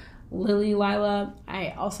have Lily, Lila. I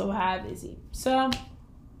also have Izzy. So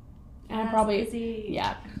and probably Izzy.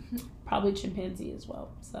 Yeah, probably Chimpanzee as well.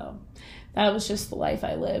 So that was just the life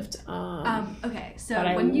I lived. Okay, so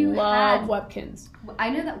but when I you love had, Webkinz. I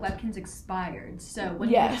know that Webkinz expired. So when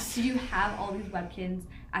Yes. did you have all these Webkinz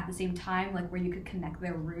at the same time, like where you could connect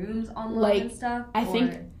their rooms online Like, and stuff? I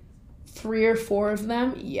think 3 or 4 of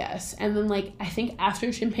them, yes. And then like I think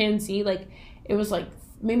after Chimpanzee, like it was like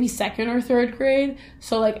maybe 2nd or 3rd grade,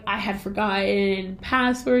 so like I had forgotten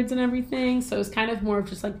passwords and everything, so it was kind of more of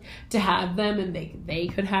just like to have them and they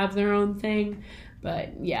could have their own thing.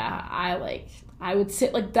 But yeah, I would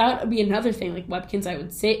sit, like that would be another thing, like Webkinz, I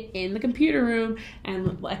would sit in the computer room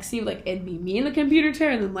and Lexi, like it'd be me in the computer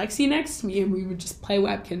chair and then Lexi next to me, and we would just play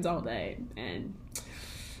Webkinz all day. And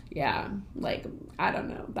yeah, like I don't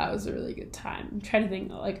know, that was a really good time. I'm trying to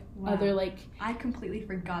think like other like I completely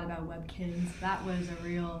forgot about Webkinz. That was a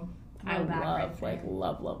real I throwback love right there. like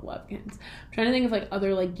love Webkinz. I'm trying to think of like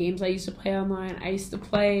other like games I used to play online. I used to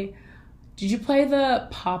play. Did you play the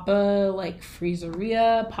Papa like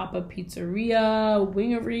Freezeria, Papa Pizzeria,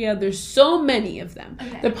 Wingeria? There's so many of them.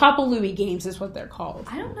 Okay. The Papa Louie games is what they're called.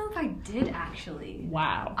 I don't know if I did actually.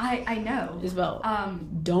 Wow. I know. Isabel,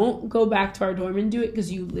 Um. don't go back to our dorm and do it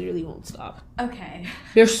because you literally won't stop. Okay.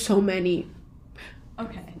 There's so many.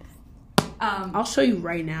 Okay. I'll show you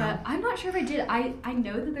right now. But I'm not sure if I did. I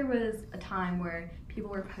know that there was a time where people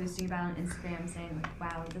were posting about it on Instagram saying like,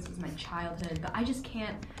 wow, this was my childhood, but I just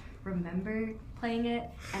can't remember playing it,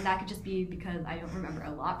 and that could just be because I don't remember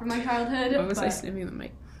a lot from my childhood. What was I sniffing the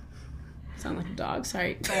mic? Sound like a dog,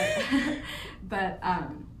 sorry. But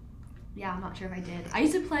yeah, I'm not sure if I did. I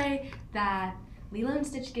used to play that Lilo and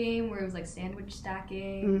Stitch game where it was like sandwich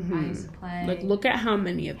stacking. Mm-hmm. I used to play Like, look at how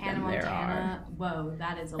many of Hannah them there Montana. Whoa,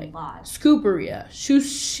 that is a Like, lot. Scooperia,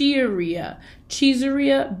 Shusheria,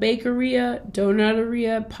 Cheeseria, Bakeria,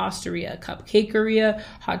 Donuteria, Pastaria, Cupcakeria,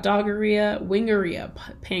 Hot Doggeria, Wingeria,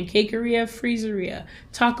 Pancakeria, Freezeria,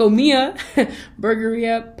 Taco Mia,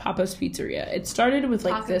 Burgeria, Papa's Pizzeria. It started with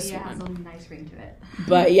like Taco this Mia one. has a nice ring to it.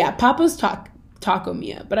 But yeah, Papa's Taco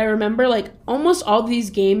Mia. But I remember like almost all these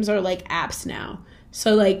games are like apps now.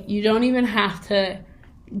 So like you don't even have to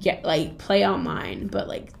get like play online, but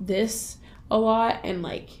like this a lot. And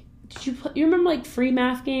like you remember like free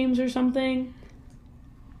math games or something?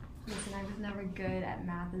 Listen, I was never good at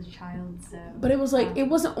math as a child, so. But it was like it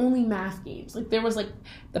wasn't only math games. Like there was like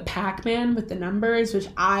the Pac-Man with the numbers, which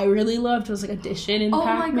I really loved. It was like addition in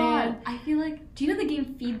Pac-Man. Oh my god! I feel like. Do you know the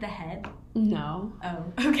game Feed the Head? No. Oh,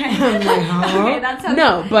 okay. I'm like, huh? Okay, that sounds.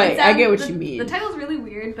 No, but it I get what the, you mean. The title's really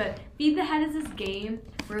weird, but Feed the Head is this game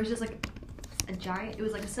where it was just like a giant. It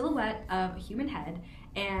was like a silhouette of a human head,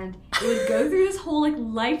 and it would go through this whole like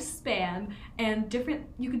lifespan, and different.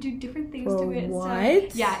 You could do different things to it.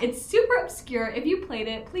 What? So, yeah, it's super obscure. If you played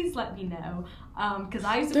it, please let me know. Because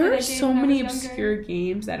I used to play There are that game so when I many was younger. obscure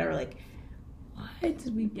games that are like, why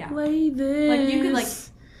did we Yeah. play this? Like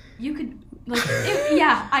you could like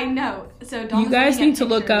yeah, I know. So Dawn You was guys looking need at to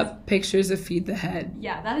look pictures. up pictures of Feed the Head.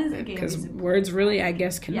 Yeah, that is a game. Because we should- words really, I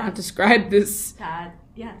guess, cannot Yeah. describe this. That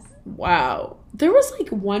Yes. Wow. There was like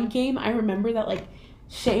one game I remember that like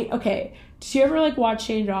Shane. Okay, did you ever like watch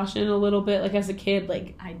Shane Dawson a little bit like as a kid?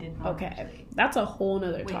 Like I did not. okay, Actually. that's a whole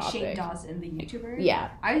nother Wait, topic. Shane Dawson, the YouTuber? Yeah.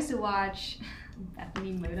 I used to watch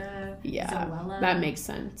Bethany Moda, Yeah, Zoella. that makes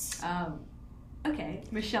sense. Okay,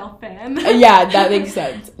 Michelle Phan. Yeah, that makes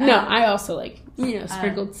sense. No, I also like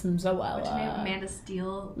sprinkled some What's her name? Zoella. Amanda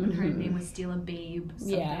Steele. Her name was Steele Babe.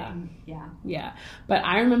 Something. Yeah. Yeah. But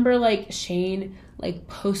I remember like Shane like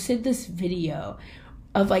posted this video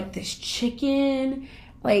of like this chicken.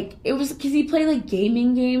 Like it was because he played like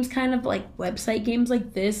gaming games, kind of like website games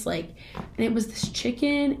like this, like, and it was this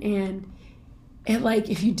chicken, and it like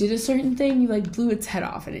if you did a certain thing, you like blew its head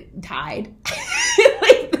off and it died.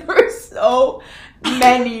 Like there were so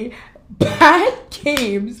many bad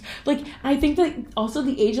games. Like I think that also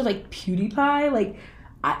the age of like PewDiePie, like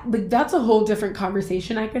that's a whole different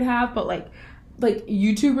conversation I could have, but like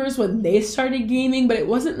YouTubers when they started gaming, but it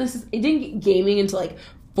wasn't necessarily, it didn't get gaming until like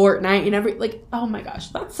Fortnite and like, oh my gosh,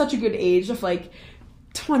 that's such a good age of like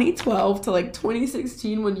 2012 to like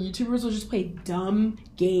 2016 when YouTubers would just play dumb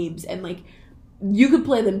games and like you could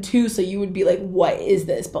play them too, so you would be like, what is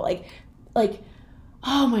this? But like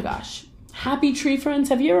oh my gosh, Happy Tree Friends.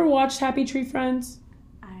 Have you ever watched Happy Tree Friends?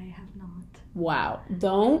 I have not. Wow,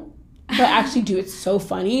 don't. But actually do. It's so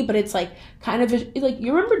funny, but it's like kind of like,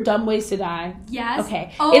 you remember Dumb Ways to Die? Yes.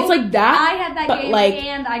 Okay. Oh, it's like that. I had that game like,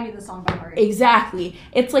 and I knew the song by heart. Exactly.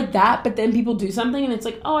 It's like that, but then people do something and it's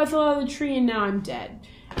like, oh, I fell out of the tree and now I'm dead.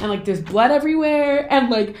 And like there's blood everywhere, and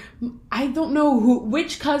like I don't know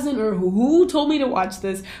which cousin or who told me to watch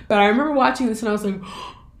this, but I remember watching this and I was like,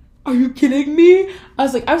 are you kidding me? I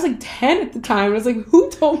was like 10 at the time. I was like,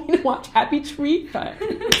 who told me to watch Happy Tree Friends?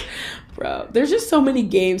 Bro, there's just so many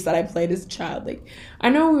games that I played as a child. Like, I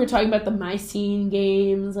know we were talking about the My Scene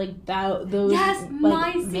games, like those yes, like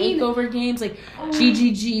My Scene makeover games, like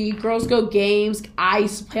GGG, Girls Go Games. I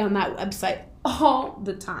used to play on that website all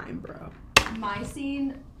the time, bro. My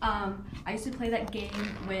Scene, I used to play that game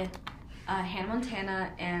with Hannah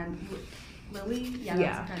Montana and Lily, that's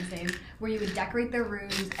her friend's name, where you would decorate their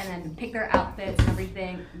rooms and then pick their outfits and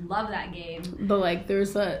everything. Love that game. But like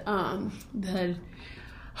there's the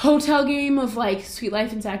hotel game of like Sweet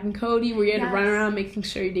Life and Zack and Cody where you had to run around making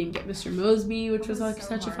sure you didn't get Mr. Mosby, which was like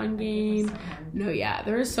such a fun game.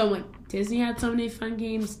 There was so much. Disney had so many fun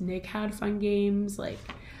games. Nick had fun games. Like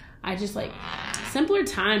I just like simpler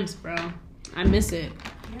times, bro. I miss it.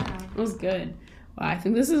 Yeah. It was good. Wow, I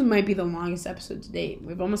think this might be the longest episode to date.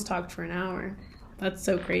 We've almost talked for an hour. That's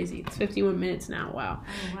so crazy. It's 51 minutes now. Wow.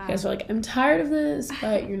 Oh, wow. You guys are like, I'm tired of this,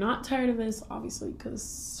 but you're not tired of this, obviously,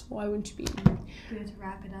 because why wouldn't you be? Good to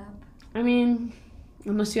wrap it up. I mean,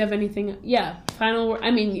 unless you have anything. Yeah, final word.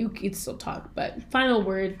 I mean, you could still talk, but final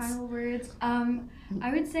words. Final words.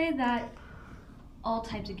 I would say that all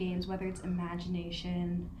types of games, whether it's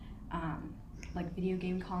imagination, like video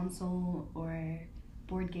game console or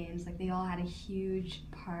board games, like they all had a huge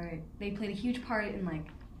part. They played a huge part in like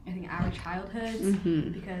I think our childhoods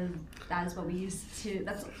because that is what we used to.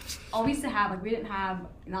 That's all we used to have. Like we didn't have,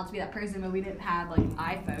 not to be that person, but we didn't have like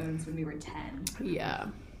iPhones when we were 10. Yeah.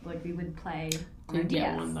 Like we would play. Didn't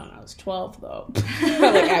get one when I was 12 though.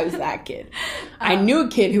 Like I was that kid. I knew a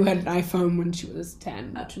kid who had an iPhone when she was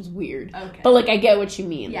 10, which was weird. Okay. But like I get what you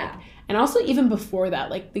mean. Yeah. Like, and also even before that,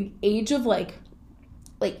 like the age of like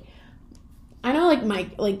I know like my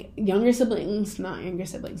like younger cousins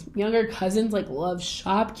like love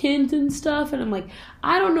Shopkins and stuff, and I'm like,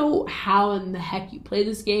 I don't know how in the heck you play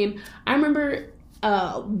this game. I remember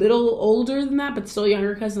a little older than that, but still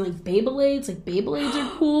younger cousin, like Beyblades. Like Beyblades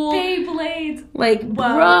are cool. Beyblades. Like,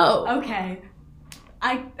 whoa. bro. Okay.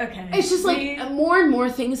 It's just like more and more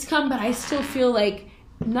things come, but I still feel like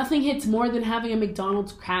nothing hits more than having a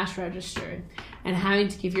McDonald's cash register and having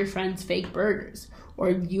to give your friends fake burgers. Or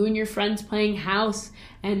you and your friends playing house,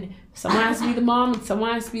 and someone has to be the mom, and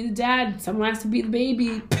someone has to be the dad, and someone has to be the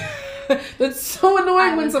baby. That's so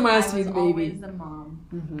annoying when someone has to be the baby. Always the mom.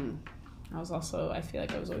 I feel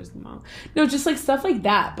like I was always the mom. No, just like stuff like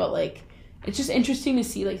that. But like, it's just interesting to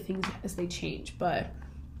see like things as they change. But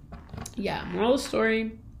yeah, moral of the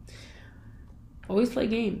story: always play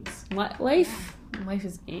games. Life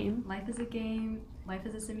is a game. Life is a game. Life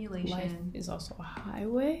is a simulation. Life is also a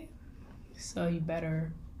highway. So you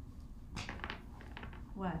better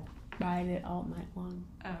ride it all night long.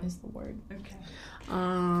 Is the word. Okay.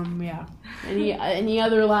 Yeah. Any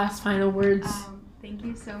other last final words? Thank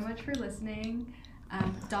you so much for listening.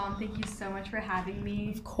 Dawn, thank you so much for having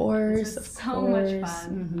me. Of course. This was so much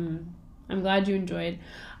fun. I'm glad you enjoyed.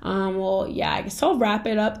 Well, yeah, I guess I'll wrap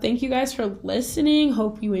it up. Thank you guys for listening.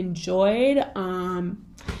 Hope you enjoyed.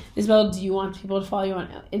 Isabel, do you want people to follow you on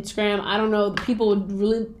Instagram? I don't know. People would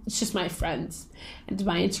really, it's just my friends and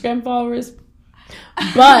my Instagram followers.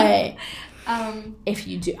 But if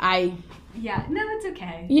you do, yeah, no, it's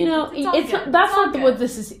okay. You know, it's that's not what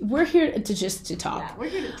this is. We're here to talk. Yeah, we're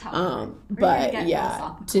here to talk. But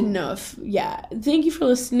yeah, didn't know if Thank you for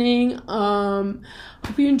listening.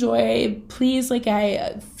 Hope you enjoy. Please,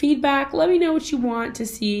 feedback. Let me know what you want to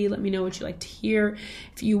see. Let me know what you like to hear.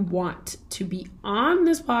 If you want to be on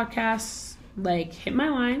this podcast, hit my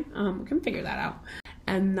line. We can figure that out.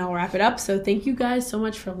 And I'll wrap it up. So thank you guys so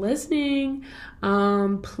much for listening.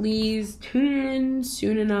 Please tune in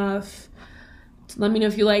soon enough. Let me know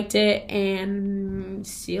if you liked it, and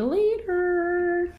see you later.